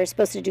when they're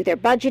supposed to do their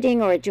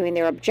budgeting or doing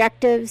their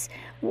objectives?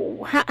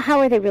 How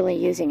are they really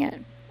using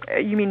it?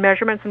 You mean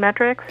measurements and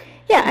metrics?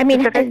 Yeah, I mean,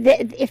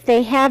 if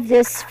they have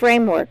this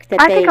framework that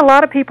I think a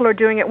lot of people are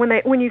doing it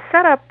when you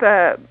set up.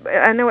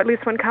 I know at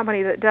least one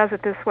company that does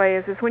it this way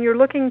is when you're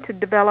looking to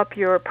develop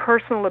your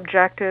personal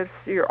objectives,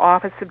 your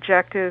office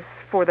objectives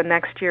for the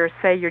next year.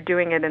 Say you're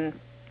doing it in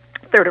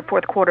third or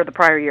fourth quarter of the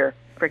prior year,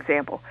 for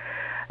example,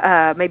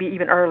 maybe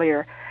even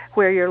earlier,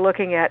 where you're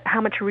looking at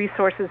how much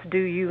resources do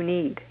you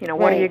need.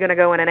 What are you going to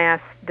go in and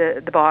ask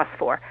the boss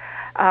for?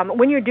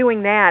 When you're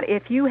doing that,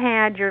 if you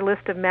had your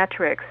list of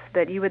metrics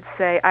that you would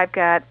say, I've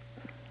got,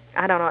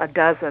 I don't know, a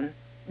dozen,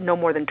 no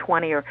more than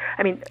 20,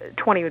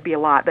 20 would be a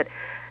lot, but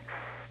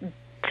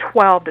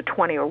 12 to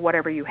 20 or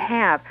whatever you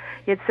have,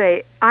 you'd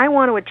say, I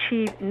want to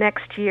achieve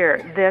next year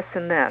this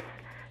and this.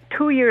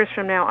 2 years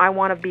from now, I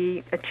want to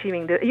be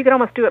achieving this. You can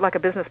almost do it like a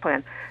business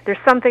plan. There's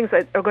some things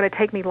that are going to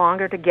take me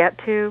longer to get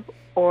to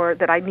or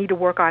that I need to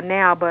work on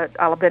now, but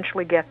I'll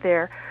eventually get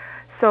there.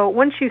 So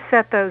once you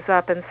set those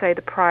up in, say,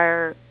 the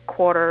prior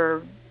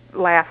quarter,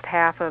 last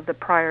half of the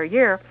prior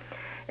year,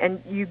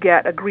 and you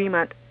get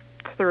agreement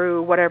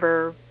through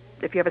whatever,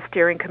 if you have a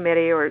steering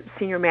committee or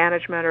senior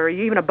management or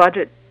even a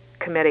budget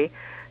committee,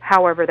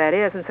 however that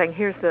is, and saying,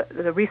 here's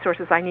the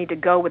resources I need to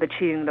go with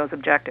achieving those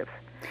objectives.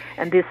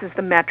 And this is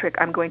the metric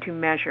I'm going to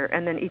measure.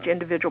 And then each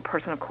individual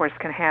person, of course,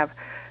 can have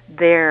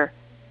their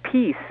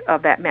piece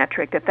of that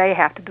metric that they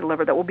have to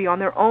deliver that will be on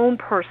their own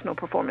personal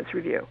performance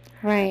review.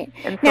 Right.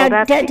 And so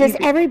now, that's does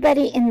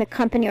everybody in the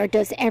company, or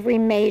does every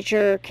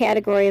major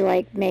category,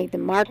 like maybe the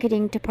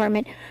marketing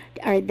department,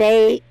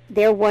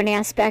 they're one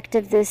aspect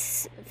of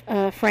this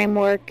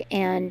framework,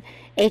 and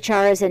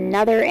HR is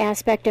another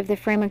aspect of the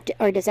framework,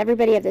 or does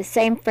everybody have the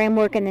same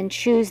framework and then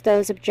choose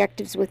those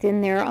objectives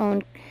within their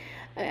own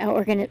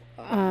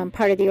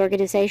part of the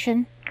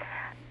organization?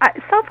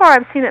 So far,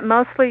 I've seen it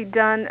mostly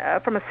done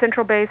from a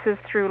central basis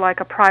through like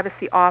a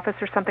privacy office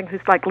or something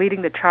who's like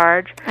leading the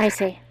charge. I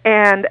see.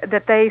 And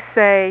that they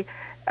say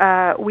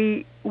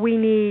we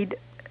need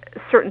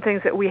certain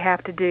things that we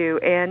have to do.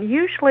 And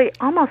usually,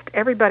 almost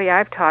everybody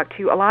I've talked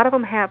to, a lot of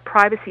them have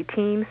privacy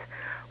teams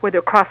where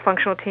they're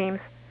cross-functional teams.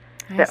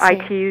 That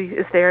IT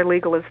is there,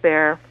 legal is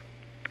there,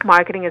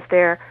 marketing is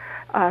there.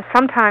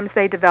 Sometimes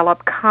they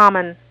develop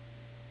common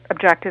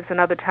objectives, and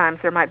other times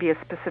there might be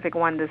a specific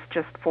one that's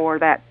just for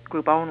that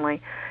group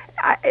only.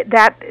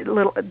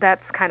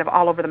 That's kind of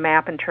all over the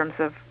map in terms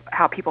of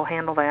how people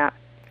handle that.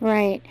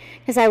 Right,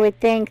 because I would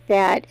think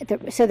that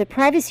the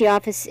privacy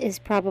office is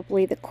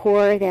probably the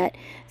core that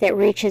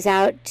reaches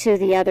out to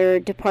the other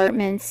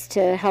departments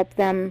to help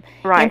them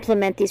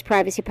implement these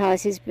privacy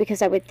policies,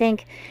 because I would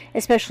think,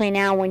 especially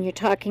now when you're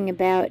talking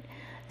about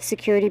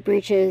security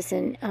breaches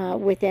and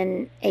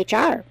within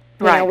HR,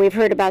 you know, we've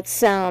heard about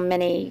so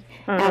many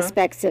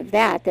aspects of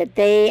that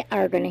they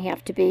are going to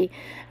have to be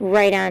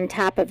right on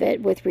top of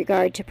it with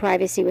regard to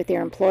privacy with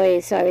their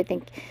employees. So I would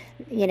think,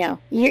 you know,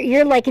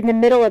 you're like in the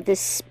middle of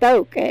this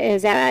spoke.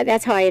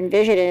 That's how I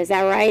envision it? Is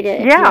that right?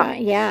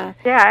 Yeah.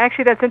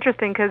 Actually, that's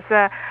interesting because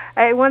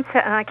I once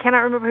and I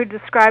cannot remember who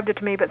described it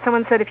to me, but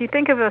someone said if you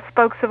think of the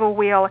spokes of a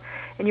wheel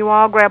and you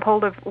all grab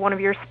hold of one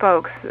of your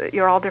spokes,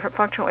 you're all different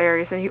functional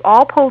areas, and you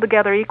all pull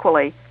together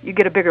equally, you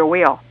get a bigger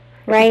wheel.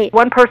 Right. If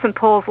one person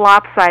pulls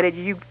lopsided,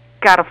 you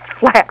got a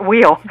flat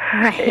wheel.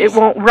 Right. It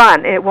won't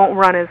run. It won't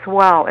run as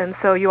well, and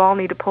so you all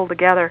need to pull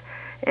together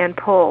and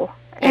pull.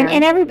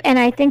 And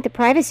I think the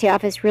privacy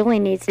office really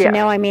needs to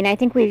know. I mean, I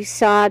think we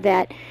saw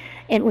that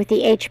with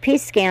the HP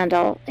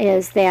scandal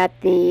is that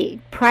the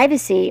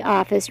privacy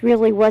office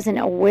really wasn't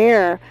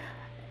aware,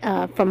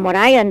 from what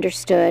I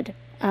understood,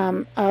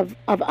 of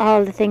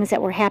all the things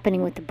that were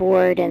happening with the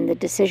board and the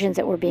decisions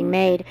that were being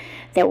made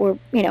that were,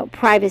 you know,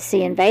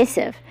 privacy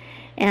invasive.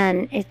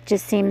 And it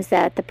just seems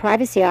that the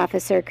privacy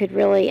officer could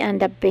really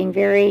end up being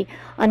very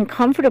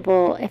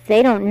uncomfortable if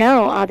they don't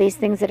know all these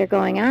things that are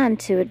going on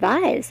to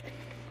advise.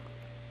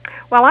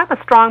 Well, I'm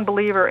a strong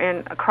believer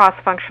in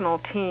cross-functional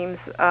teams.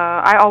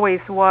 I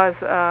always was,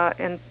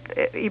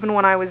 even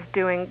when I was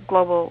doing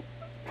global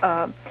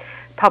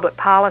public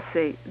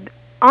policy.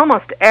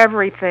 Almost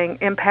everything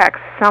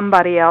impacts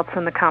somebody else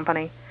in the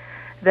company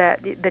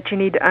that you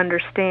need to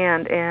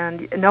understand,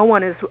 and no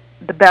one is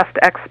the best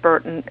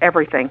expert in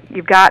everything.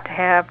 You've got to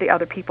have the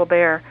other people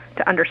there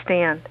to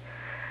understand.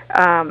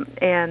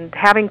 And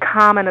having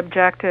common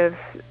objectives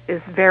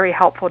is very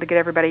helpful to get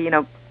everybody, you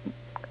know,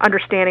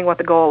 understanding what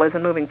the goal is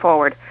and moving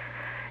forward,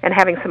 and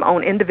having some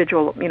own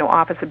individual, you know,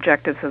 office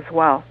objectives as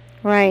well.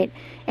 Right.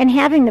 And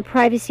having the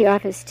privacy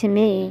office, to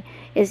me,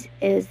 is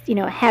you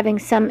know, having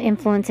some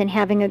influence and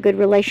having a good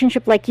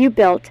relationship like you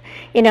built,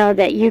 you know,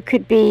 that you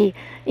could be,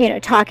 you know,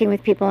 talking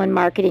with people in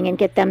marketing and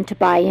get them to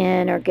buy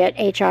in or get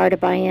HR to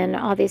buy in,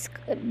 all these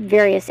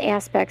various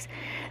aspects.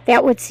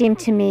 That would seem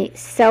to me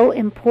so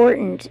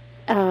important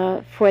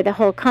for the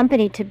whole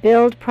company to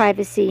build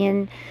privacy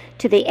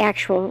into the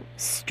actual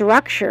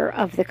structure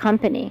of the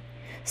company,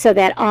 so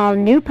that all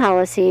new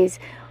policies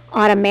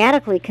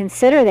automatically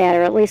consider that,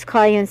 or at least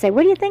call you and say,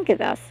 "What do you think of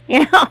this?" You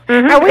know,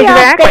 are we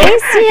off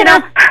base? You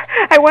know,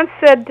 I once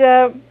said,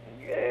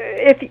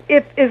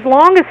 if as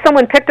long as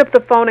someone picked up the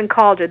phone and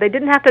called you, they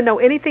didn't have to know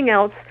anything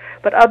else,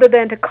 but other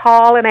than to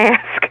call and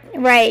ask.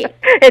 Right.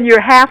 And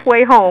you're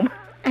halfway home.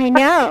 I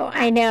know.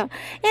 And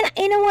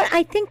you know what?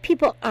 I think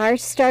people are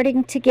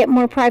starting to get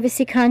more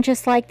privacy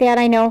conscious like that.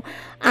 I know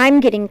I'm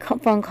getting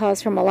phone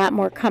calls from a lot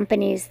more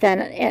companies than,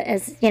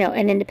 as you know,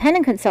 an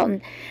independent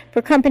consultant,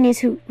 for companies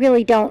who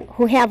really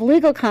who have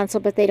legal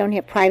counsel, but they don't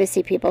have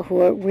privacy people who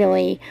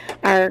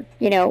are,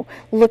 you know,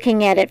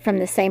 looking at it from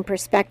the same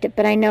perspective.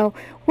 But I know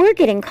we're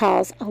getting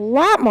calls a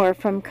lot more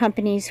from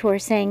companies who are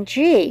saying,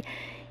 gee,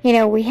 you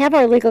know, we have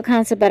our legal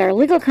counsel, but our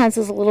legal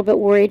counsel is a little bit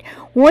worried.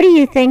 What do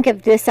you think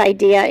of this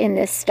idea in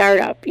this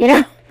startup? You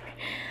know,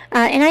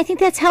 and I think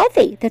that's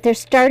healthy, that they're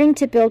starting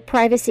to build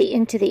privacy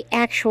into the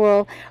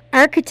actual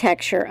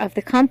architecture of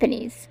the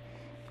companies.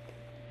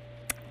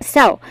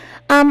 So,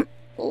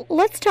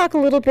 let's talk a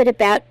little bit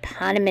about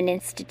Ponemon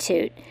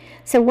Institute.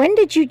 So when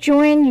did you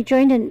join? You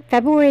joined in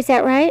February, is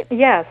that right?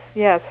 Yes.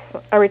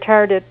 I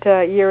retired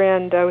at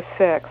year-end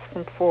 06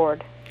 from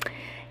Ford.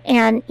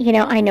 And,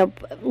 I know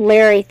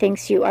Larry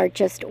thinks you are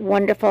just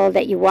wonderful,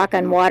 that you walk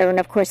on water. And,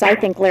 of course, I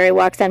think Larry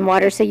walks on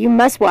water, so you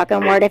must walk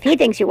on water if he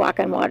thinks you walk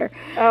on water.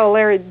 Oh,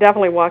 Larry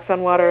definitely walks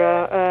on water.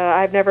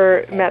 I've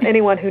never met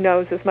anyone who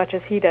knows as much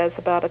as he does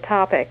about a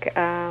topic.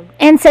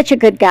 And such a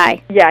good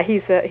guy. Yeah,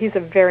 he's a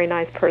very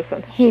nice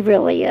person. He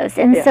really is.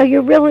 And Yeah. so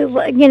you're really,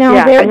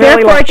 Yeah, they're I'm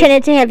really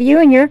fortunate to have you,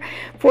 and you're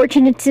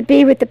fortunate to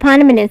be with the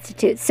Poneman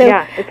Institute. So,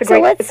 Yeah,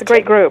 it's a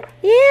great group.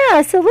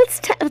 Yeah, so let's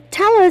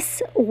tell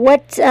us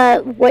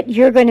what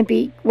you're going to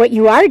be, what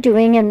you are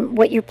doing, and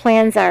what your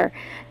plans are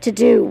to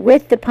do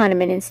with the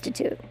Poneman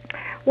Institute.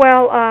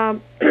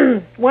 Well,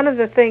 one of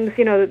the things,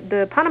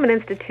 the Poneman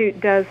Institute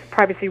does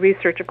privacy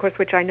research, of course,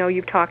 which I know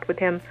you've talked with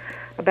him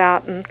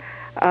about, and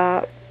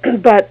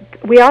but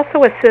we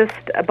also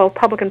assist both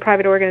public and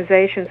private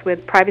organizations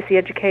with privacy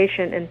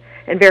education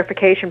and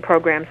verification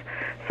programs.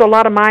 So a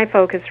lot of my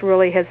focus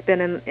really has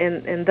been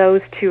in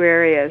those two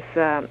areas.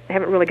 I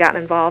haven't really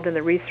gotten involved in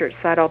the research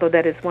side, although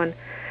that is one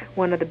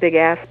of the big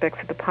aspects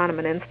of the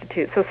Poneman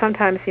Institute. So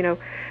sometimes,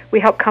 we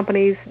help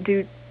companies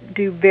do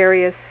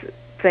various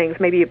things.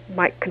 Maybe you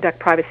might conduct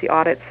privacy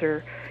audits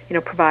or,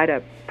 provide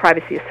a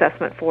privacy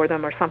assessment for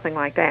them or something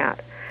like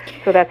that.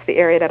 So that's the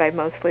area that I've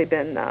mostly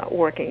been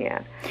working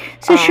at.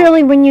 So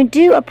Shirley, when you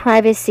do a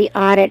privacy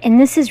audit, and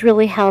this is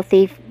really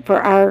healthy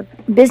for our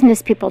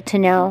business people to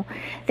know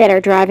that are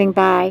driving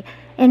by,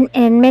 and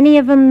many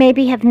of them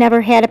maybe have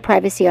never had a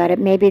privacy audit.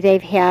 Maybe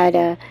they've had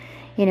an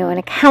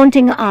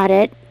accounting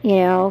audit,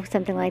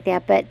 something like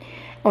that,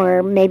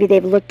 or maybe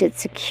they've looked at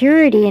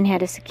security and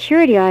had a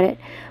security audit.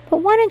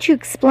 But why don't you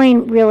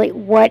explain really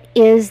what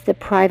is the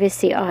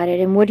privacy audit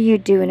and what do you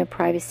do in a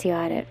privacy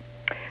audit?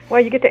 Well,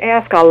 you get to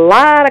ask a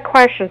lot of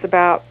questions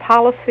about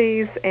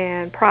policies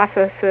and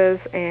processes,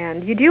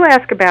 and you do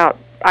ask about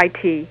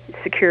IT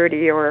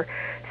security or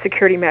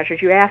security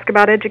measures. You ask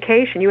about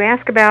education. You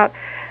ask about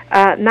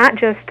not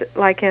just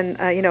like in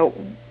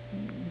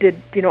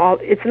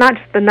it's not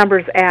just the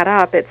numbers add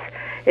up.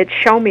 It's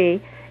show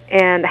me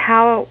and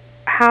how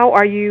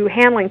are you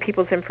handling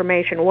people's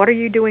information? What are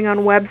you doing on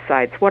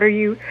websites? Do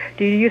you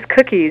use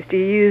cookies? Do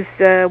you use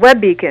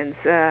web beacons?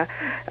 Do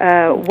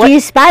you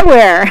use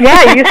spyware?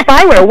 Yeah, you use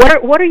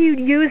spyware. What are you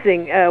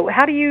using?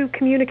 How do you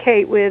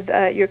communicate with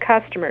your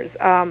customers?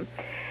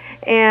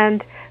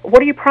 And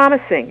what are you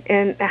promising?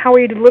 And how are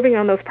you delivering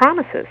on those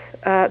promises?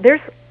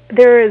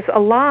 There is a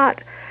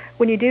lot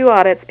when you do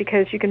audits,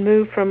 because you can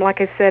move from,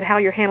 like I said, how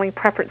you're handling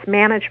preference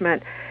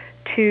management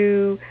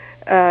to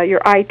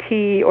your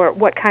IT, or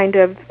what kind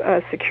of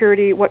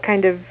security, what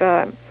kind of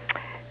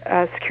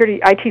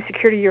IT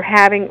security you're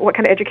having, what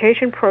kind of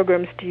education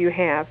programs do you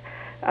have,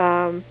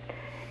 and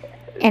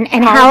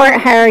how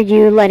are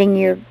you letting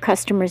your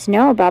customers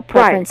know about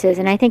preferences? Right.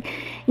 And I think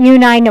you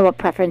and I know what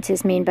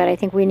preferences mean, but I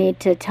think we need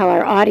to tell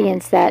our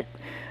audience that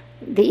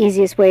the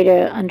easiest way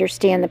to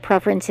understand the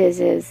preferences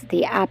is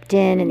the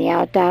opt-in and the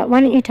opt-out. Why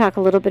don't you talk a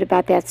little bit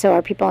about that so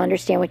our people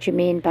understand what you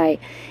mean by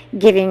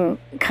giving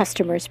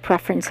customers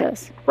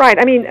preferences? Right.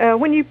 I mean,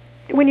 when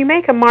you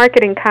make a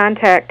marketing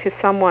contact to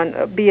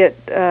someone, be it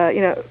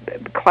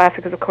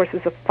classic, of course,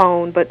 is a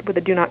phone, but with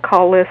a do not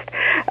call list,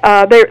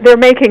 they're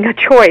making a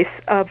choice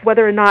of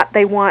whether or not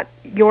they want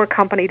your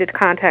company to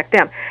contact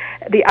them.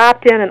 The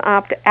opt-in and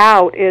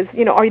opt-out is,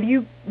 are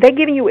they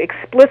giving you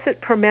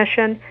explicit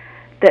permission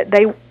that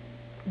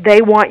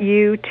they want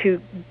you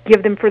to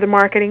give them for the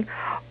marketing,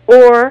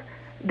 or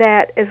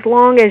that as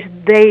long as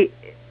they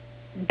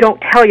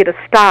don't tell you to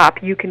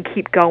stop, you can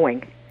keep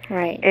going.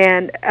 Right.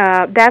 And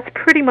that's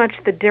pretty much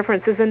the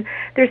differences. And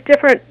there's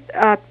different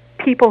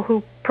people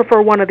who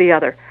prefer one or the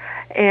other,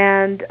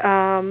 and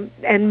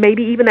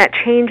maybe even that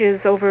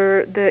changes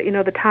over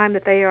the time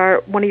that they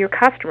are one of your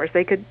customers.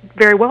 They could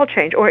very well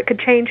change, or it could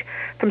change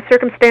from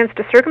circumstance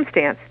to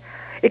circumstance.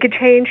 It could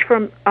change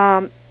from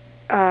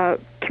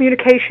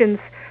communications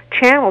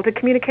channel to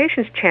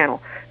communications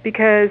channel,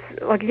 because,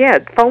 like,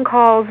 phone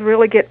calls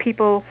really get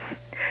people.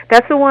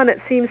 That's the one that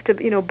seems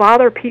to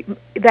bother people.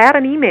 That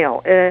and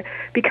email,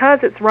 because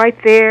it's right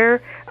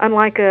there,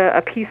 unlike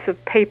a piece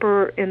of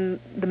paper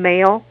in the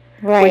mail.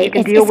 Right, you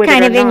can deal with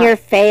kind it of in your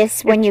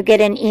face when you get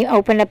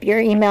open up your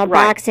email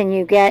box and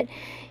you get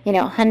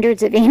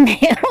hundreds of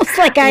emails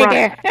like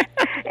I do.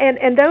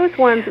 And those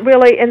ones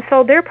really, and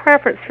so their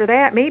preference for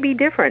that may be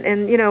different.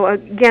 And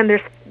again,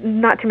 there's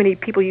not too many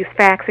people use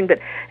faxing, but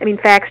I mean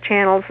fax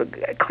channels,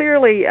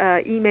 clearly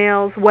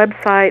emails,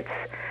 websites.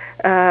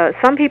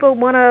 Some people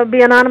want to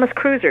be anonymous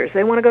cruisers.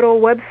 They want to go to a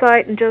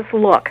website and just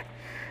look.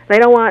 They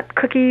don't want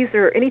cookies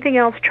or anything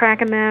else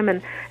tracking them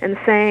and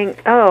saying,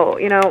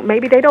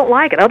 maybe they don't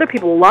like it. Other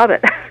people love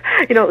it.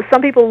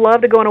 Some people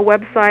love to go on a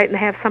website and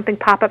have something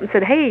pop up and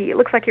say, hey, it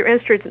looks like you're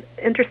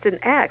interested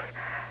in X.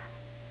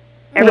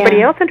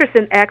 Everybody else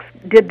interested in X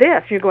did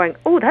this. You're going,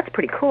 oh, that's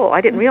pretty cool. I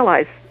didn't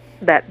realize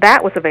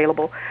that was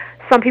available.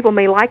 Some people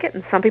may like it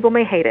and some people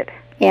may hate it.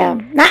 Yeah.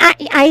 Now,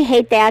 I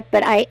hate that,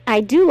 but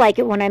I do like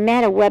it when I'm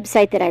at a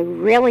website that I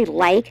really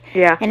like,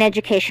 an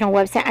educational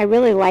website. I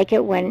really like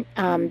it when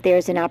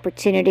there's an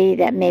opportunity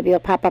that maybe will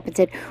pop up and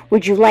say,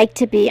 would you like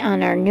to be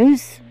on our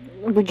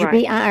would you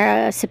be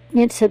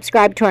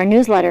subscribe to our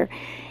newsletter?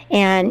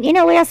 And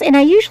and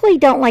I usually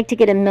don't like to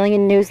get a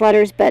million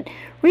newsletters, but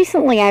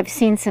recently I've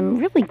seen some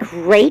really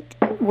great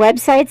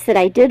websites that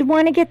I did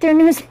want to get their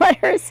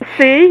newsletters.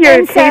 See,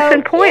 you're a case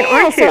in point,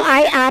 aren't you? So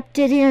I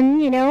opted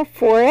in,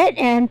 for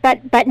it,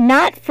 but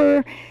not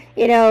for,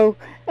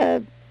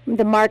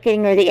 the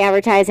marketing or the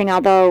advertising,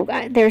 although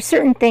there are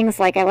certain things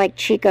like I like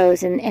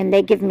Chico's and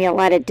they give me a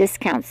lot of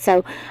discounts,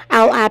 so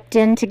I'll opt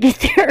in to get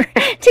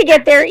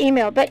their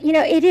email. But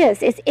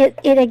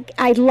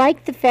I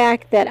like the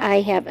fact that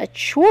I have a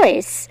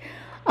choice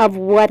of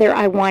whether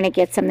I want to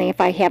get something if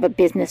I have a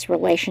business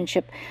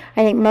relationship.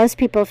 I think most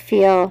people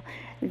feel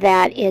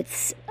that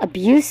it's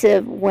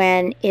abusive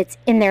when it's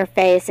in their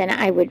face, and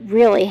I would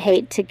really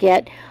hate to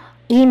get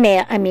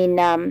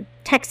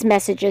text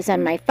messages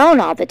on my phone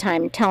all the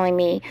time telling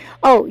me,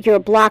 oh, you're a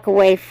block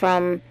away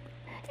from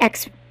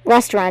X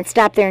restaurant,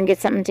 stop there and get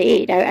something to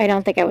eat. I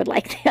don't think I would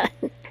like that.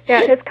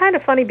 Yeah, it's kind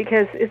of funny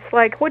because it's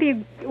like, what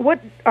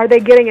are they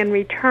getting in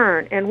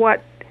return, and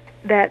what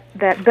that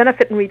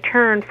benefit in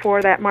return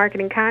for that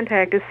marketing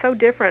contact is so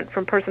different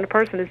from person to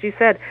person. As you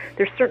said,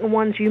 there's certain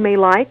ones you may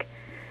like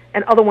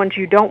and other ones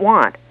you don't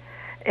want.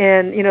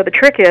 And, the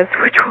trick is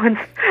which ones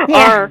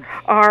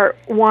are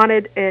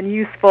wanted and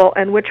useful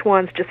and which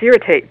ones just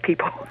irritate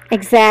people.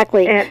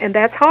 Exactly. And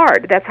that's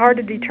hard. That's hard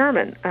to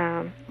determine.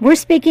 We're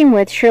speaking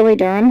with Shirley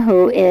Durham,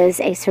 who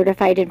is a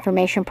certified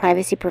information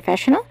privacy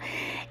professional,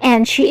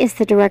 and she is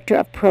the director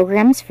of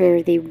programs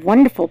for the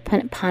wonderful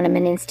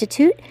Ponemon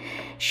Institute.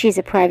 She's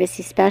a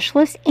privacy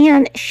specialist,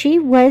 and she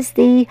was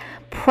the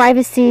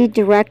privacy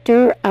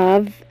director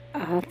of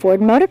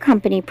Ford Motor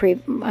Company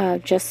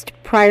just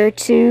prior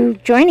to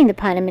joining the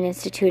Ponemon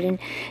Institute, and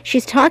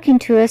she's talking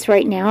to us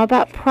right now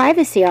about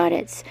privacy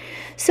audits.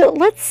 So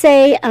let's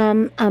say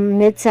a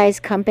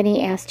mid-sized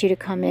company asked you to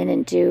come in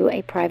and do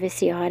a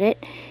privacy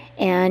audit,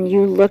 and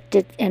you looked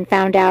at and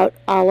found out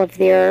all of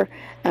their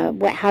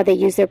how they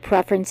use their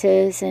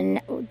preferences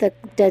and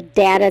the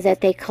data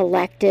that they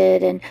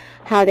collected and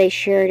how they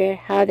shared it,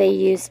 how they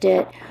used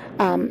it,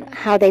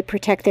 how they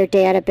protect their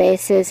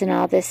databases and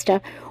all this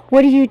stuff.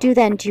 What do you do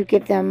then? Do you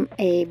give them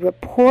a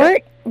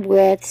report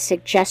with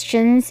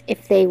suggestions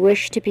if they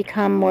wish to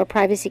become more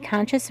privacy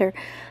conscious, or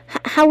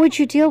how would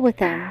you deal with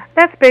them?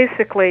 That's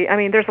basically,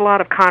 there's a lot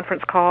of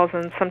conference calls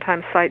and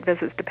sometimes site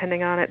visits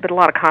depending on it, but a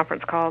lot of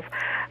conference calls.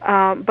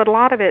 But a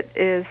lot of it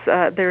is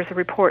there's a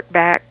report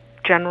back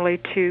generally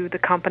to the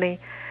company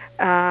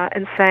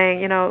and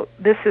saying,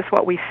 this is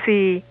what we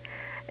see,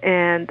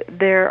 and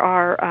there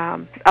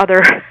are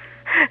other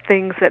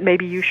things that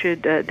maybe you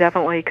should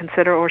definitely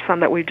consider, or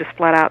some that we just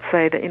flat out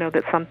say that,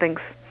 that some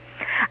things...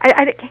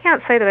 I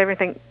can't say that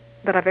everything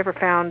that I've ever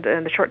found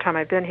in the short time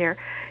I've been here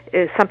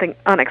is something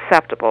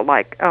unacceptable,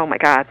 like, oh my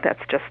God,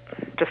 that's just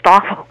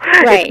awful.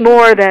 Right. It's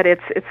more that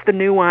it's the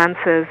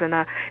nuances,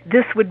 and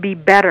this would be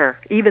better,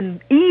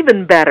 even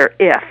better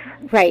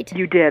if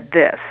you did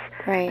this.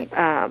 Right.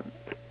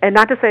 And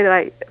not to say that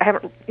I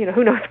haven't,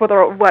 who knows what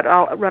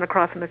I'll run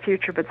across in the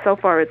future, but so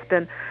far it's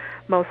been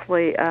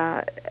mostly...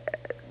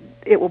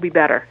 it will be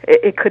better.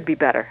 It could be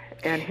better,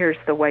 and here's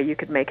the way you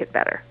could make it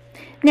better.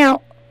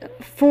 Now,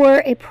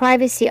 for a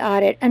privacy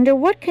audit, under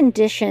what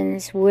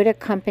conditions would a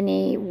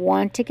company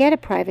want to get a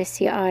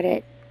privacy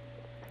audit?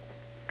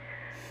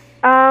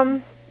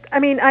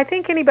 I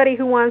think anybody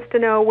who wants to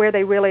know where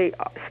they really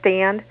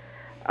stand,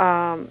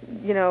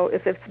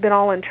 if it's been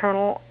all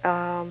internal,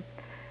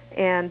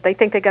 and they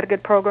think they got a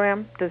good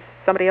program, does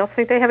somebody else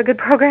think they have a good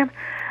program?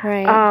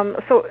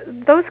 Right. So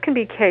those can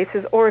be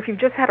cases, or if you've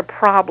just had a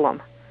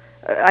problem.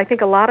 I think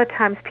a lot of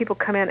times people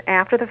come in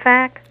after the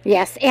fact.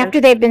 Yes,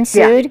 after they've been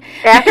sued.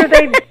 Yeah.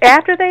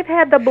 after they've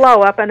had the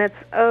blow up, and it's,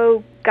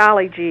 oh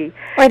golly gee.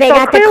 Or they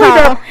got the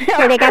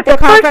call. Or they got the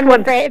call from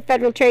the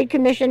Federal Trade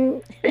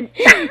Commission.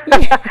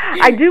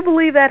 I do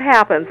believe that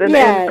happens, and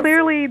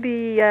clearly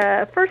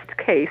the first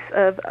case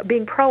of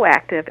being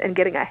proactive and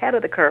getting ahead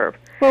of the curve.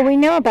 Well, we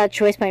know about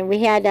ChoicePoint. We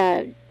had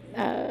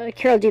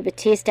Carol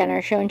DiBattista on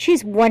our show, and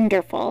she's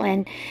wonderful,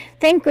 and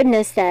thank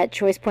goodness that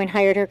ChoicePoint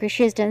hired her because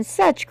she has done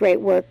such great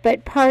work.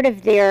 But part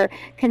of their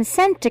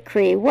consent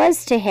decree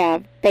was to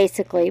have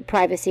basically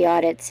privacy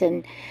audits,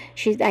 and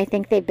I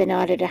think they've been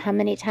audited how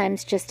many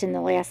times just in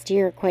the last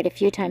year? Quite a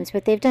few times,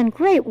 but they've done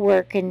great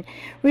work and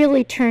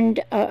really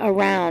turned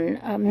around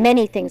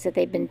many things that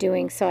they've been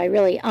doing, so I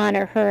really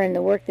honor her and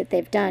the work that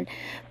they've done.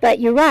 But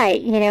you're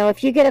right,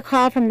 if you get a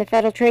call from the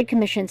Federal Trade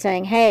Commission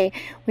saying, hey,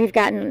 we've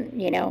gotten,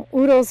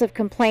 oodles of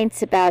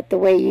complaints about the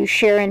way you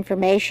share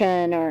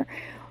information or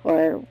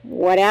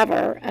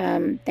whatever,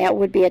 that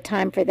would be a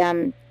time for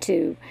them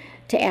to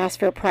ask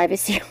for a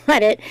privacy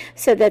audit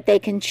so that they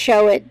can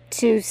show it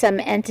to some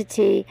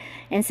entity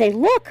and say,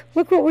 look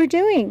what we're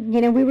doing.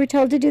 We were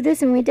told to do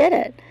this and we did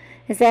it.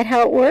 Is that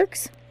how it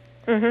works?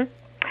 Mm-hmm.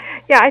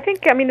 Yeah, I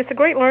think it's a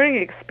great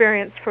learning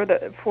experience for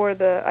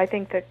the I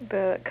think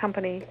the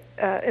company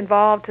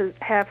involved to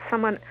have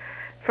someone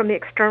from the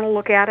external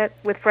look at it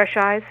with fresh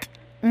eyes,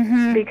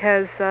 mm-hmm.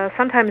 because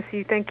sometimes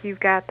you think you've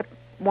got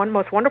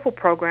most wonderful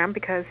program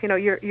because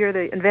you're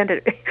the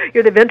inventor,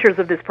 you're the inventors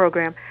of this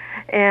program,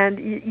 and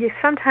you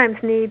sometimes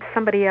need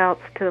somebody else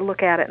to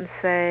look at it and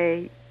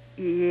say,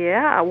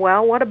 yeah,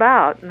 well, what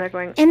about? And they're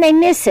going, and they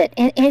miss it.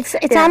 And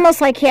it's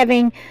almost like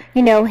having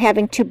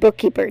two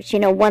bookkeepers,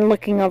 one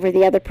looking over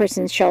the other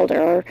person's shoulder,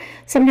 or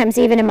sometimes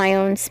even in my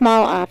own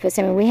small office.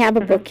 I mean, we have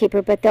a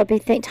bookkeeper, but there'll be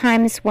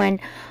times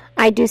when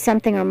I do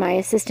something or my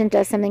assistant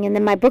does something, and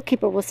then my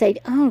bookkeeper will say,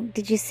 oh,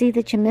 did you see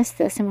that you missed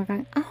this? And we're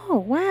going, oh,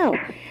 wow,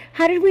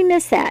 how did we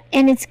miss that?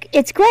 And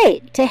it's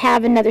great to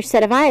have another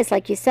set of eyes,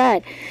 like you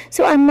said.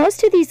 So are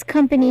most of these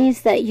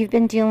companies that you've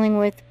been dealing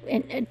with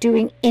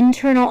doing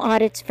internal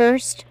audits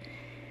first?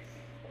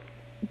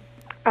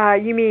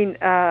 You mean...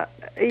 I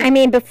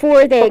mean,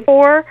 before they...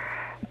 Before?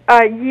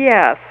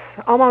 Yes.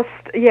 Almost,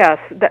 yes.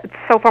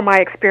 So far my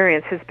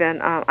experience has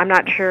been, I'm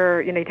not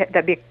sure,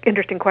 that'd be an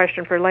interesting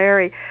question for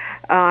Larry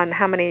on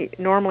how many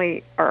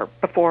normally are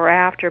before or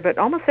after, but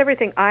almost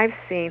everything I've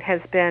seen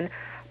has been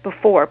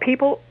before.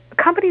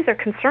 Companies are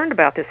concerned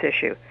about this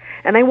issue,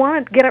 and they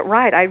want to get it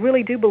right. I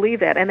really do believe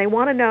that, and they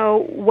want to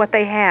know what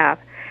they have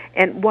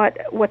and what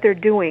they're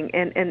doing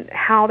and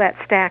how that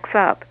stacks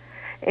up.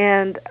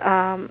 And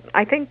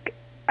I think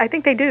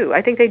they do.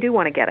 I think they do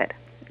want to get it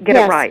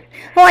right.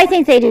 Well, I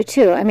think they do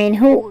too. I mean,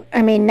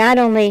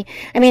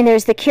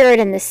 there's the carrot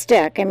and the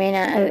stick. I mean,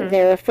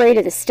 they're afraid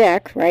of the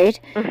stick, right?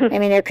 I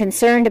mean, they're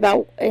concerned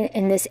about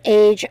in this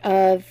age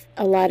of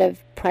a lot of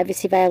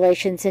privacy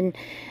violations and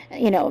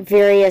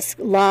various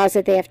laws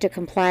that they have to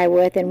comply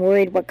with, and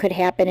worried what could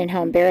happen and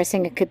how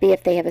embarrassing it could be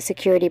if they have a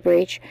security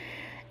breach.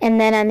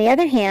 And then on the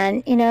other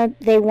hand,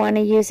 they want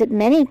to use it.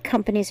 Many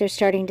companies are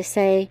starting to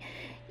say,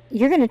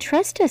 you're going to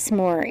trust us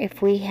more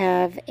if we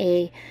have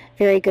a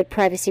very good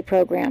privacy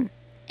program.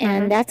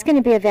 And that's going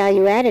to be a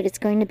value added. It's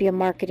going to be a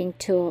marketing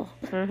tool.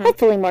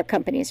 Hopefully more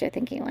companies are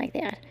thinking like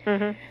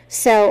that.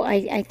 So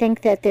I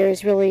think that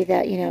there's really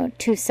that,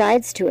 two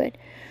sides to it.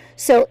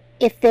 So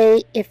if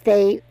they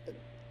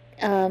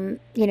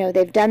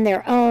they've done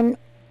their own,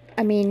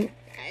 I mean,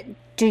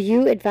 do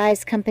you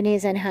advise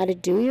companies on how to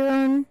do your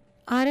own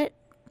audit?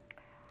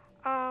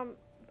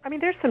 I mean,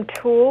 there's some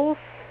tools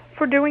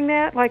for doing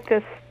that, like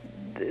this,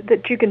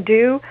 that you can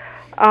do.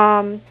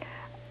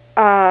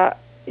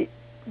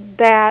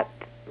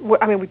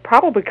 We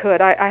probably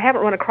could. I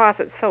haven't run across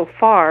it so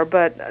far,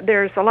 but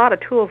there's a lot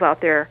of tools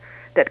out there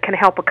that can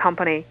help a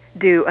company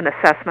do an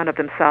assessment of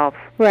themselves.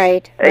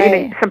 Right.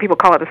 Even some people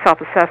call it a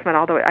self-assessment,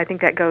 although I think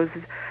that goes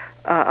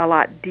a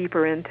lot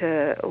deeper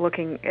into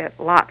looking at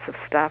lots of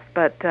stuff.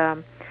 But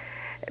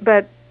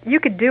you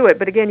could do it.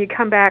 But again, you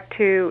come back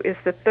to is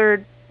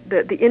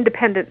the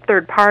independent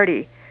third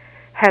party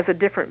has a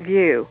different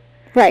view.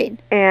 Right.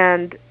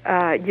 And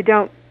you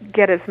don't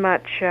get as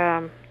much...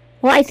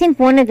 Well, I think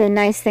one of the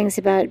nice things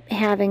about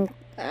having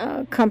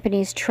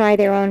companies try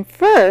their own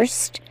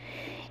first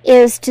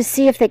is to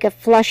see if they could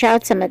flush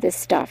out some of this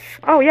stuff.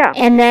 Oh, yeah.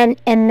 And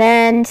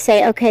then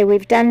say, okay,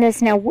 we've done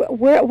this. Now,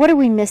 what are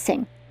we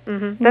missing?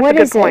 That's what a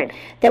good is point. It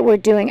that we're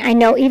doing? I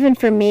know even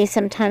for me,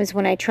 sometimes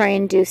when I try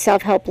and do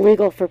self-help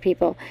legal for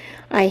people,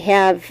 I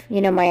have,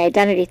 my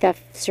identity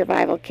theft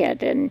survival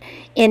kit, and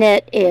in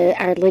it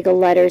are legal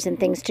letters and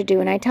things to do.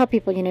 And I tell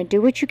people,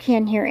 do what you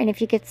can here, and if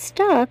you get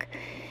stuck,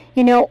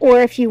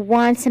 or if you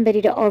want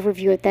somebody to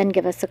overview it, then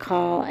give us a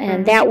call.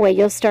 And that way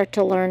you'll start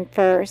to learn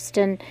first.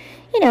 And,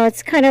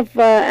 it's kind of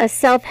a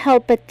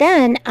self-help. But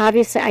then,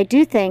 obviously, I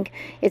do think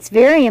it's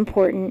very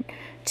important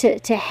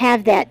to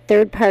have that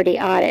third-party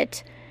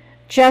audit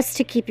just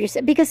to keep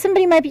yourself, because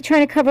somebody might be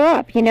trying to cover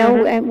up,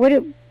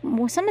 and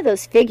some of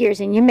those figures,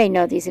 and you may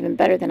know these even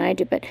better than I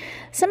do, but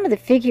some of the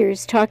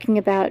figures talking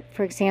about,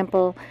 for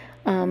example,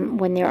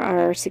 when there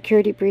are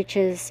security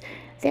breaches,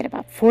 that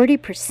about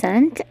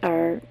 40%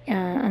 are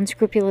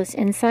unscrupulous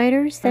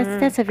insiders.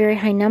 That's a very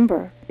high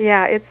number.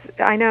 Yeah,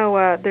 I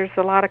know there's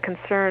a lot of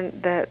concern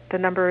that the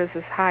number is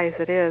as high as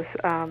it is.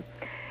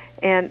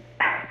 And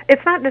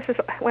it's not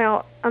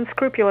necessarily,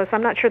 unscrupulous.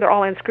 I'm not sure they're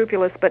all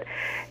unscrupulous, but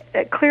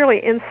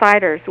clearly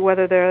insiders,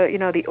 whether they're,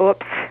 the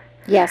oops,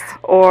 yes,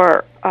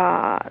 or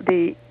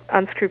the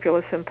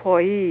unscrupulous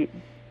employee,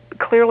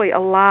 clearly a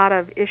lot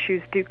of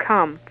issues do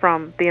come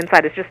from the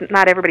inside. It's just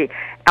not everybody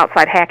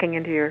outside hacking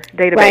into your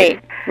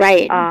database.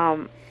 Right.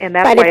 And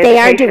that's but why if they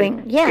are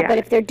doing, but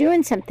if they're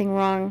doing something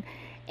wrong,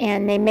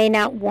 and they may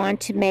not want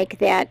to make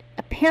that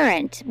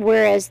apparent,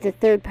 whereas the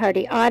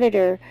third-party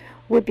auditor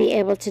would be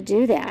able to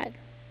do that.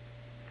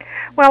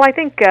 Well, I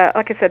think,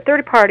 like I said,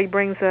 third party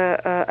brings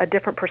a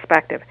different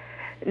perspective.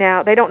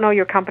 Now, they don't know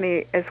your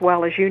company as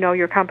well as you know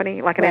your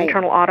company, like an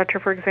internal auditor,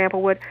 for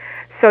example, would.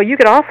 So you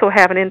could also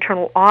have an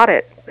internal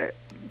audit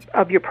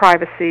of your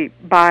privacy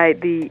by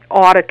the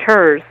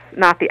auditors,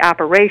 not the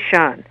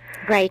operation.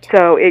 Right.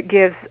 So it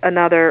gives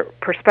another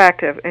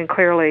perspective, and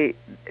clearly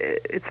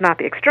it's not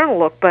the external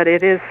look, but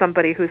it is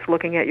somebody who's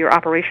looking at your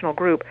operational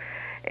group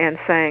and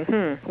saying,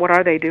 what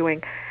are they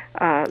doing?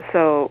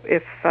 So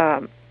if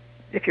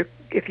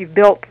you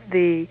built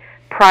the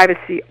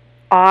privacy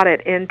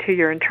audit into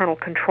your internal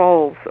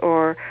controls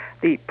or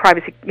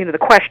privacy, the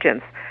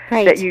questions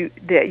Right. that you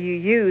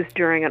use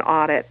during an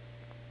audit,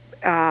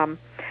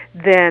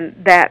 then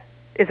that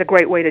is a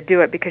great way to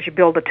do it, because you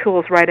build the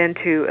tools right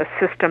into a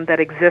system that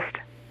exists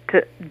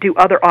to do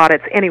other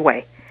audits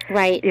anyway.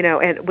 Right.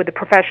 And with the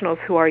professionals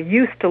who are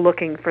used to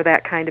looking for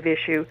that kind of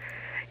issue,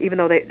 even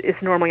though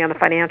it's normally on the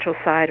financial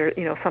side or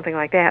something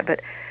like that,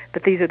 but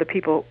these are the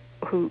people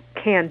who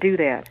can do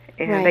that,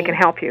 and they Right. can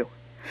help you.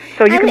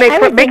 So you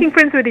can making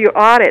friends with your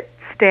audit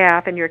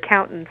staff and your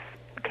accounting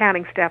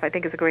staff, I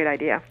think, is a great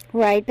idea.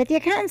 Right, but the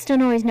accountants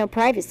don't always know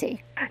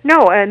privacy.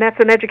 No, and that's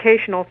an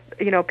educational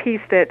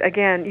piece that,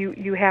 again,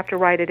 you have to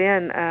write it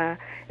in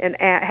and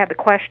have the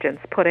questions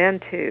put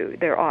into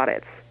their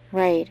audits.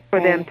 Right. For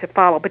them to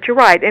follow. But you're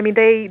right. I mean,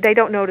 they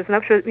don't know it as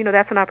enough. So,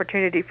 that's an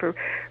opportunity for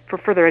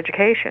further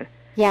education.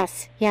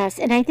 Yes,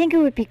 and I think it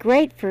would be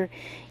great for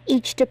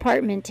each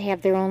department to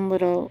have their own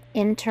little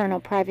internal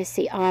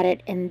privacy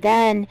audit, and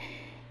then,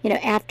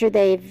 after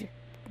they've,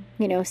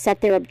 set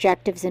their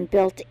objectives and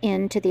built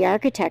into the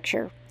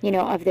architecture,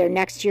 of their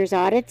next year's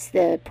audits,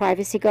 the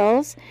privacy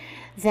goals,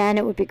 then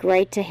it would be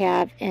great to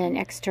have an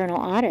external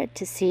audit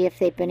to see if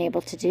they've been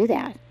able to do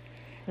that.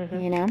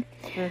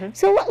 Mm-hmm.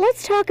 So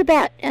let's talk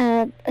about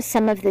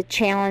some of the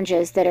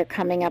challenges that are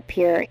coming up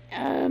here.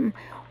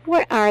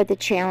 What are the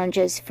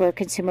challenges for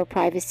consumer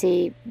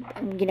privacy?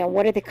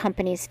 What are the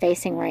companies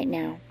facing right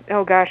now?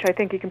 Oh gosh, I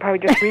think you can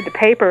probably just read the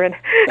paper, and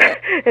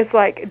it's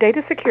like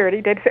data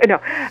security. Data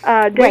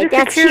right,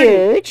 that's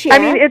security. Huge. Yeah. I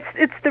mean,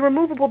 it's the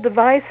removable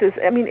devices.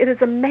 I mean, it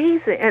is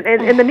amazing,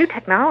 and the new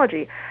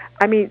technology.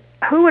 I mean,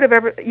 who would have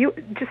ever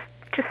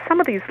just some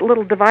of these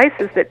little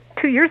devices that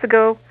 2 years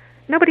ago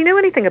nobody knew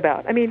anything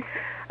about. I mean,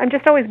 I'm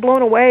just always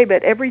blown away,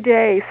 but every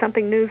day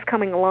something new is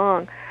coming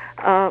along,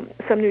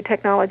 some new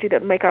technology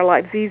that will make our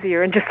lives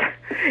easier and just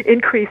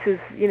increases,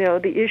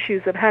 the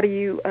issues of how do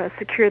you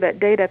secure that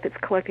data if it's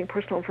collecting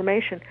personal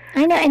information.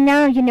 I know, and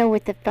now,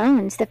 with the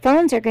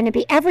phones are going to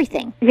be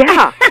everything.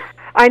 Yeah,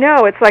 I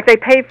know. It's like they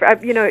pay for,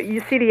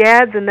 you see the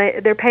ads and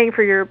they're paying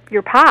for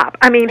your pop.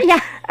 I mean, yeah.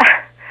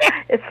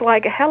 It's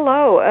like,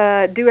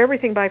 hello, do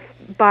everything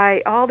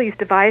by all these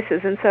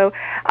devices, and so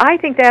I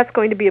think that's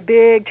going to be a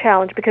big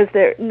challenge, because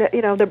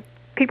the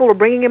people are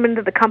bringing them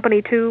into the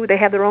company too. They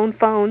have their own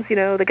phones,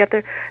 they get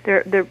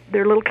their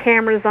little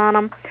cameras on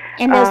them,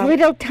 and those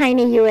little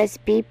tiny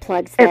USB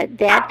plugs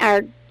that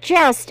are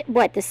just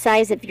the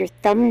size of your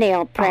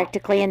thumbnail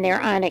practically, and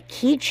they're on a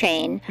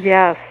keychain.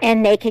 Yes,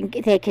 and they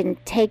can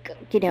take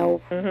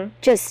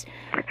just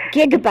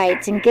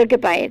gigabytes and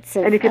gigabytes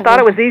of, and if you thought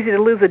it was easy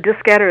to lose a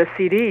diskette or a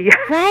CD,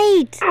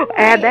 right,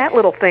 add that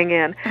little thing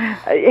in.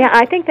 Yeah,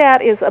 I think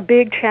that is a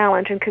big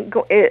challenge and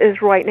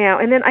is right now.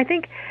 And then I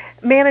think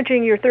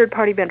managing your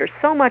third-party vendors,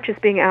 so much is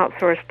being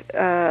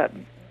outsourced.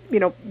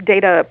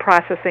 Data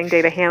processing,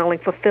 data handling,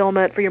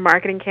 fulfillment for your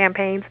marketing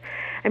campaigns.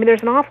 I mean,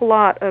 there's an awful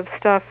lot of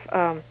stuff,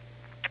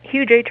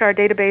 huge HR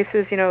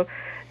databases,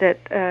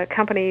 that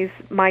companies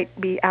might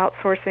be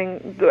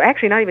outsourcing.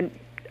 Actually, not even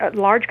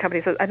large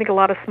companies. I think a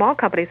lot of small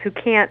companies who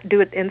can't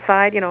do it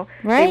inside.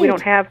 Right. We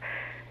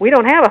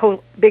don't have a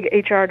whole big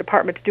HR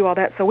department to do all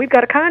that, so we've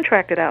got to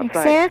contract it outside.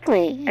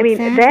 Exactly. I mean,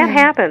 that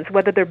happens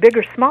whether they're big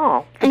or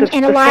small.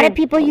 And a lot of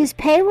people use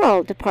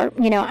payroll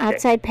department,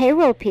 outside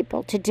payroll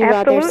people to do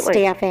all their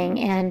staffing,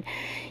 and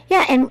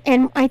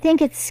I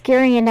think it's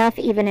scary enough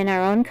even in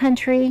our own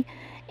country.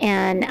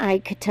 And I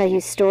could tell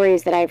you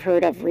stories that I've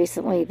heard of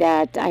recently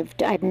that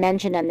I've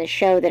mentioned on the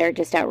show that are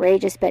just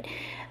outrageous. But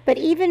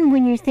even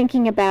when you're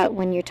thinking about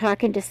when you're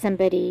talking to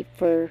somebody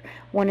for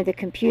one of the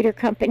computer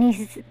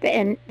companies,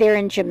 and they're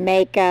in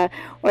Jamaica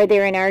or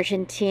they're in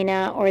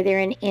Argentina or they're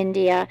in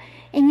India,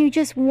 and you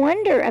just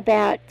wonder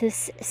about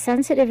this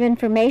sensitive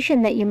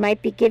information that you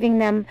might be giving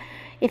them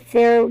if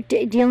they're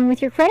dealing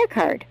with your credit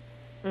card,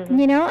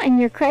 and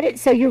your credit.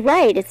 So you're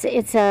right.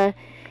 It's a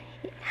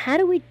how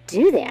do we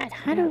do that?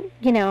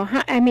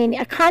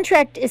 A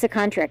contract is a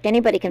contract.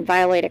 Anybody can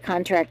violate a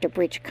contract or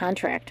breach a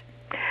contract.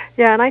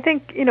 Yeah, and I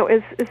think,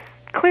 is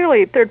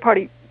clearly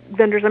third-party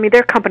vendors, I mean,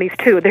 they're companies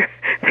too.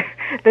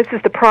 This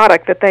is the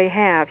product that they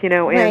have,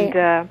 right.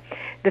 And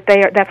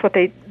that's what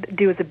they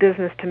do as a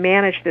business to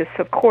manage this.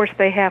 Of course,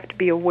 they have to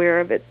be aware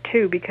of it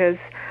too, because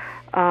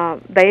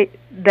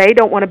they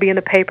don't want to be in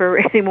the paper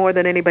any more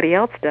than anybody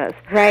else does.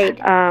 Right.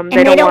 And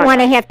they don't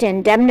want to have to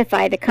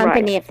indemnify the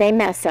company if they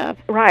mess up.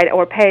 Right,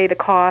 or pay the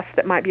costs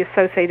that might be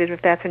associated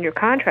if that's in your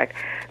contract.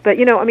 But,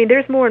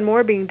 there's more and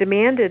more being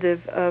demanded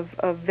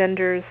of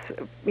vendors,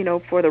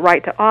 for the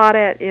right to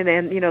audit and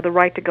the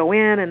right to go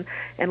in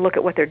and look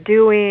at what they're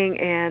doing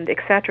and et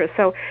cetera.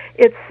 So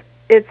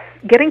it's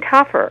getting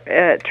tougher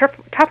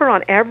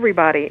on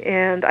everybody.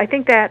 And I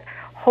think that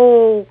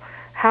whole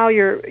how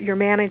you're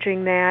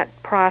managing that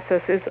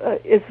process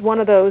is one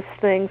of those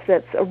things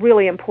that's a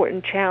really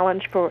important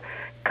challenge for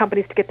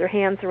companies to get their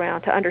hands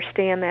around, to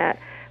understand that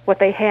what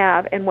they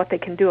have and what they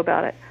can do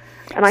about it.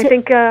 And I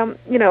think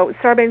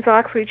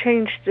Sarbanes-Oxley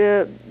changed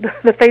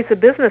the face of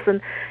business,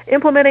 and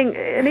implementing,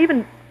 and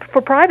even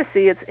for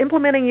privacy, it's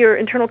implementing your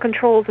internal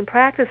controls and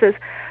practices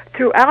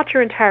throughout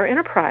your entire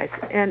enterprise.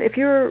 And if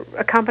you're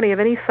a company of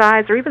any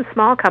size, or even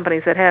small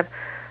companies that have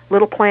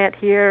little plant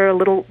here, a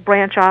little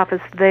branch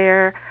office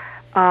there,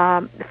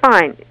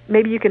 fine.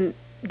 Maybe you can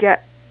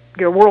get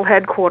your world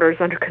headquarters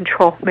under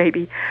control,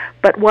 maybe.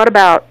 But what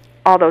about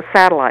all those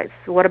satellites?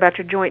 What about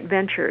your joint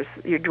ventures,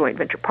 your joint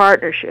venture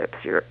partnerships,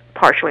 your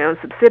partially owned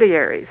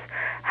subsidiaries?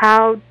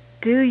 How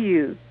do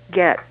you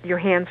get your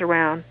hands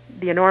around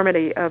the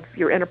enormity of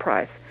your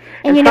enterprise?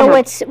 And you know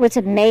what's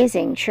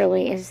amazing,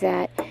 Shirley, is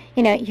that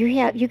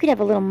you could have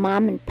a little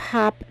mom and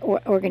pop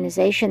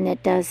organization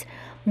that does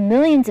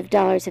millions of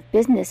dollars of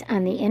business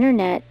on the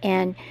internet,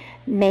 and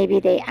maybe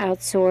they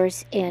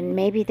outsource, and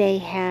maybe they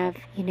have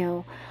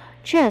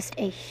just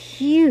a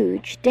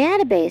huge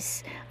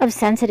database of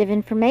sensitive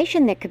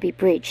information that could be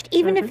breached,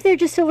 even if they're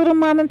just a little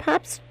mom and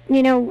pop's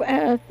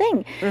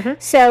thing.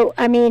 So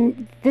I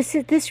mean,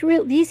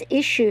 these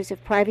issues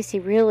of privacy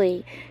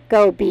really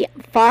go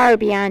far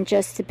beyond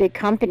just the big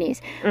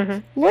companies.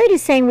 Lloyd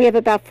is saying we have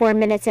about 4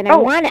 minutes, and I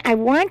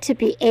want to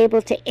be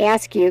able to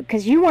ask you,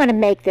 because you want to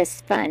make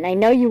this fun. I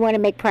know you want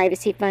to make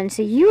privacy fun,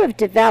 so you have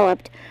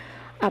developed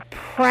a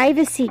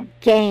privacy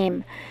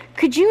game.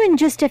 Could you, in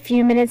just a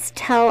few minutes,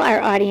 tell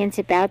our audience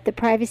about the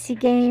privacy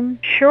game?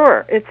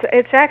 Sure.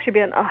 It's actually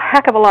been a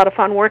heck of a lot of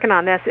fun working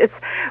on this.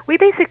 We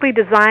basically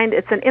designed,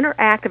 it's an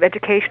interactive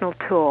educational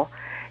tool,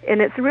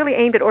 and it's really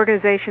aimed at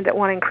organizations that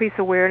want to increase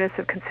awareness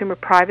of consumer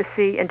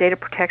privacy and data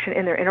protection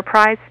in their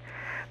enterprise.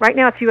 Right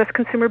now it's U.S.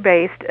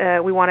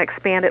 consumer-based. We want to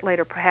expand it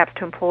later perhaps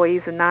to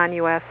employees in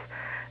non-U.S.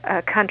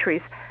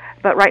 Countries.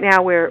 But right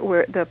now,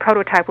 the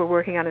prototype we're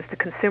working on is the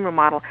consumer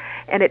model,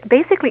 and it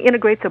basically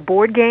integrates a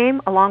board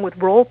game along with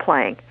role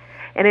playing,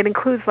 and it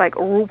includes like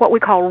what we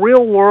call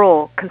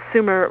real-world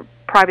consumer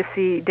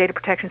privacy data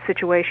protection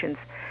situations,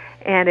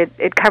 and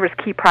it covers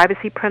key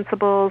privacy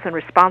principles and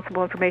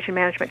responsible information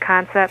management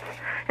concepts.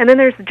 And then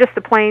there's just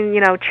the plain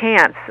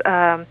chance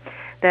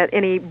that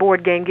any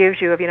board game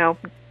gives you of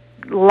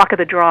luck of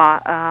the draw.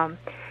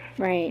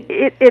 Right.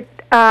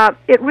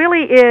 It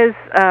really is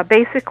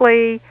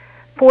basically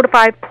 4 to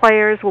 5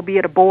 players will be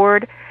at a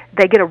board.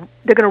 They're going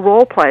to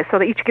role play, so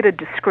they each get a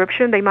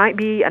description. They might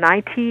be an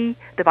IT,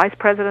 the vice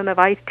president of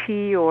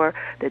IT, or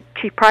the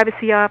chief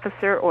privacy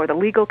officer, or the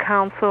legal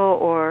counsel,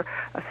 or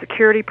a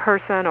security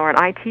person, or an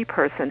IT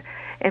person.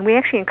 And we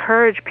actually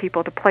encourage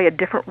people to play a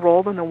different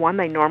role than the one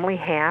they normally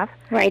have.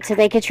 Right, so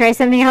they could try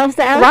something else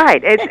out.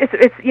 Right.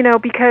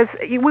 It's because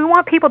we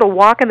want people to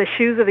walk in the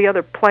shoes of the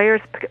other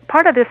players.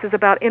 Part of this is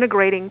about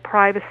integrating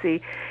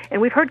privacy, and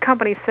we've heard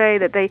companies say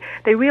that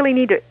they really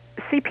need to.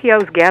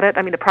 CPOs get it.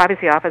 I mean, the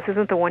privacy office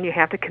isn't the one you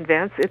have to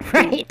convince. It's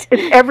right.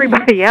 It's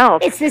everybody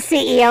else. It's the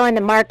CEO and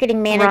the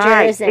marketing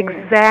managers. Right, and,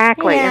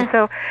 exactly. Yeah. And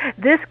so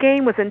this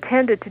game was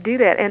intended to do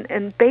that.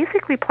 And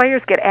basically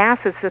players get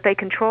assets that they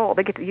control.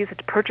 They get to use it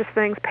to purchase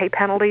things, pay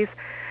penalties.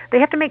 They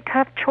have to make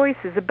tough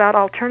choices about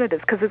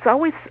alternatives because it's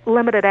always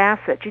limited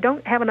assets. You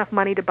don't have enough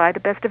money to buy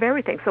the best of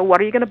everything. So what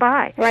are you going to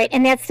buy? Right,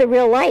 and that's the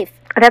real life.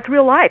 That's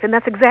real life, and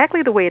that's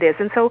exactly the way it is.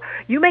 And so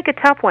you make a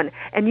tough one,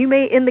 and you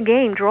may, in the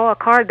game, draw a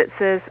card that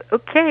says,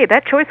 okay,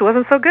 that choice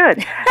wasn't so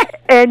good.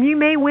 And you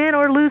may win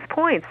or lose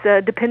points,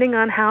 depending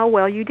on how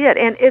well you did.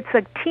 And it's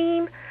a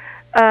team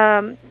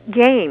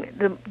game.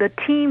 The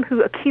team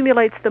who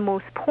accumulates the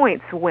most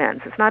points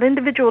wins. It's not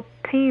individual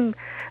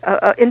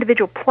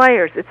individual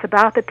players. It's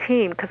about the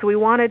team, because we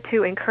wanted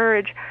to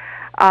encourage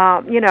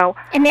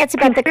and that's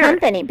about the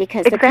company,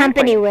 because exactly. The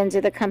company wins or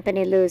the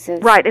company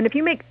loses. Right, and if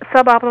you make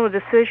suboptimal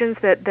decisions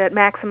that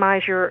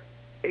maximize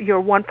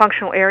your one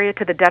functional area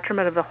to the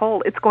detriment of the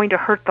whole, it's going to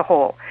hurt the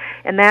whole,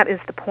 and that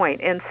is the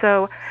point. And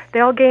so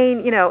they'll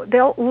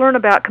they'll learn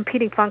about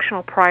competing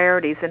functional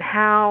priorities and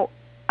how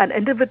an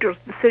individual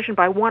decision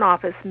by one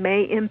office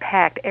may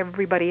impact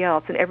everybody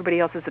else and everybody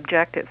else's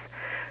objectives.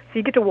 So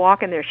you get to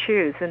walk in their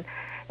shoes, and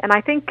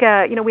I think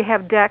we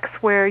have decks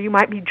where you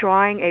might be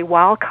drawing a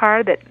wild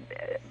card that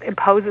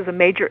imposes a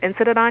major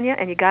incident on you,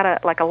 and you got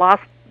a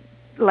lost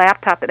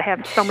laptop that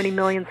has so many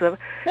millions of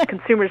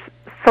consumers'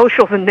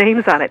 socials and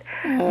names on it.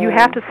 You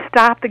have to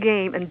stop the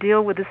game and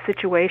deal with this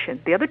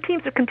situation. The other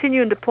teams are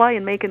continuing to play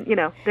and making,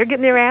 they're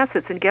getting their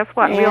assets, and guess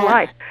what? In real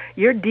life,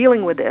 you're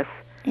dealing with this.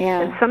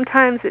 Yeah. And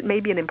sometimes it may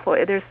be an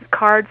employee. There's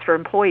cards for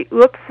employee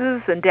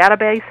oopses and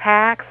database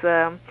hacks.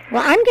 Well,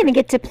 I'm going to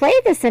get to play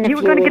this in a few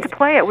weeks. You're going to get to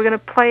play it. We're going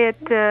to play it,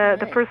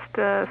 the first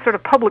sort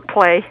of public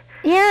play.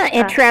 Yeah,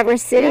 in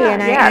Traverse City,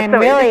 and I'm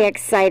really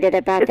excited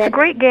about that. It's a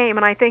great game,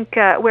 and I think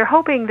we're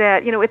hoping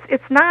that,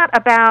 it's not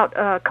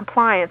about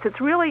compliance.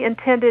 It's really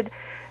intended,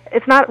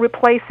 it's not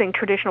replacing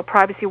traditional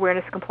privacy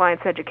awareness and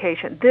compliance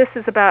education. This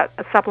is about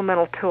a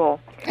supplemental tool.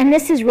 And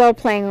this is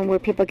role-playing where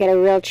people get a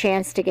real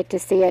chance to get to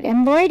see it.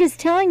 And Lloyd is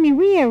telling me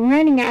we are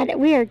running out.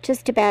 We are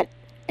just about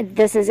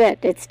this is it.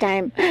 It's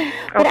time.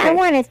 But I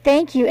want to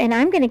thank you, and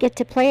I'm going to get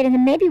to play it, and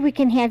then maybe we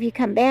can have you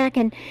come back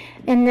and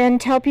then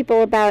tell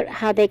people about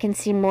how they can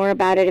see more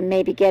about it and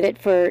maybe get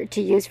it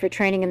to use for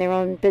training in their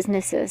own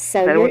businesses.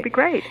 So that would be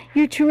great.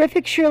 You're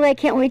terrific, Shirley. I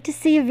can't wait to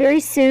see you very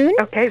soon.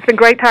 Okay, it's been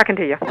great talking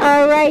to you.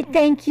 All right,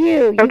 thank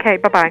you. Okay,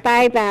 bye-bye.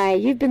 Bye-bye.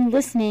 You've been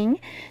listening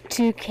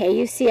to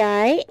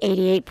KUCI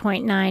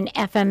 88.9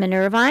 FM in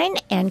Irvine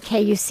and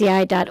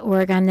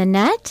KUCI.org on the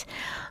net.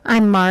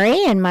 I'm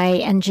Mari, and my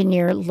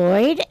engineer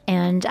Lloyd,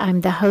 and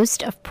I'm the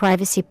host of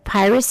Privacy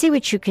Piracy,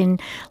 which you can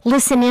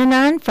listen in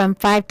on from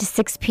 5 to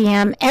 6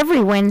 p.m.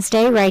 every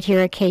Wednesday right here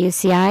at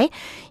KUCI.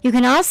 You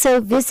can also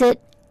visit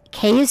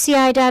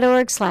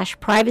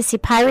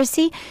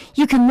KUCI.org/privacypiracy.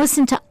 You can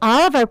listen to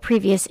all of our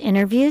previous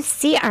interviews,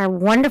 see our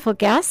wonderful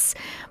guests,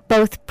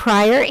 both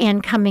prior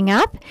and coming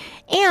up,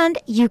 and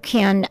you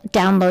can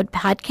download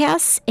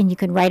podcasts, and you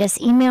can write us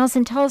emails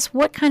and tell us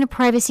what kind of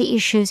privacy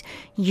issues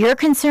you're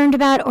concerned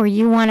about or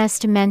you want us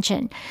to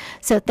mention.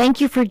 So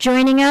thank you for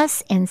joining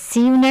us, and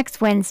see you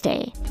next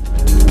Wednesday.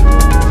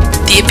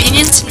 The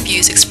opinions and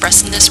views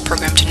expressed in this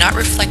program do not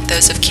reflect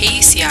those of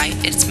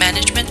KUCI, its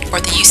management, or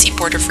the UC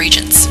Board of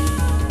Regents.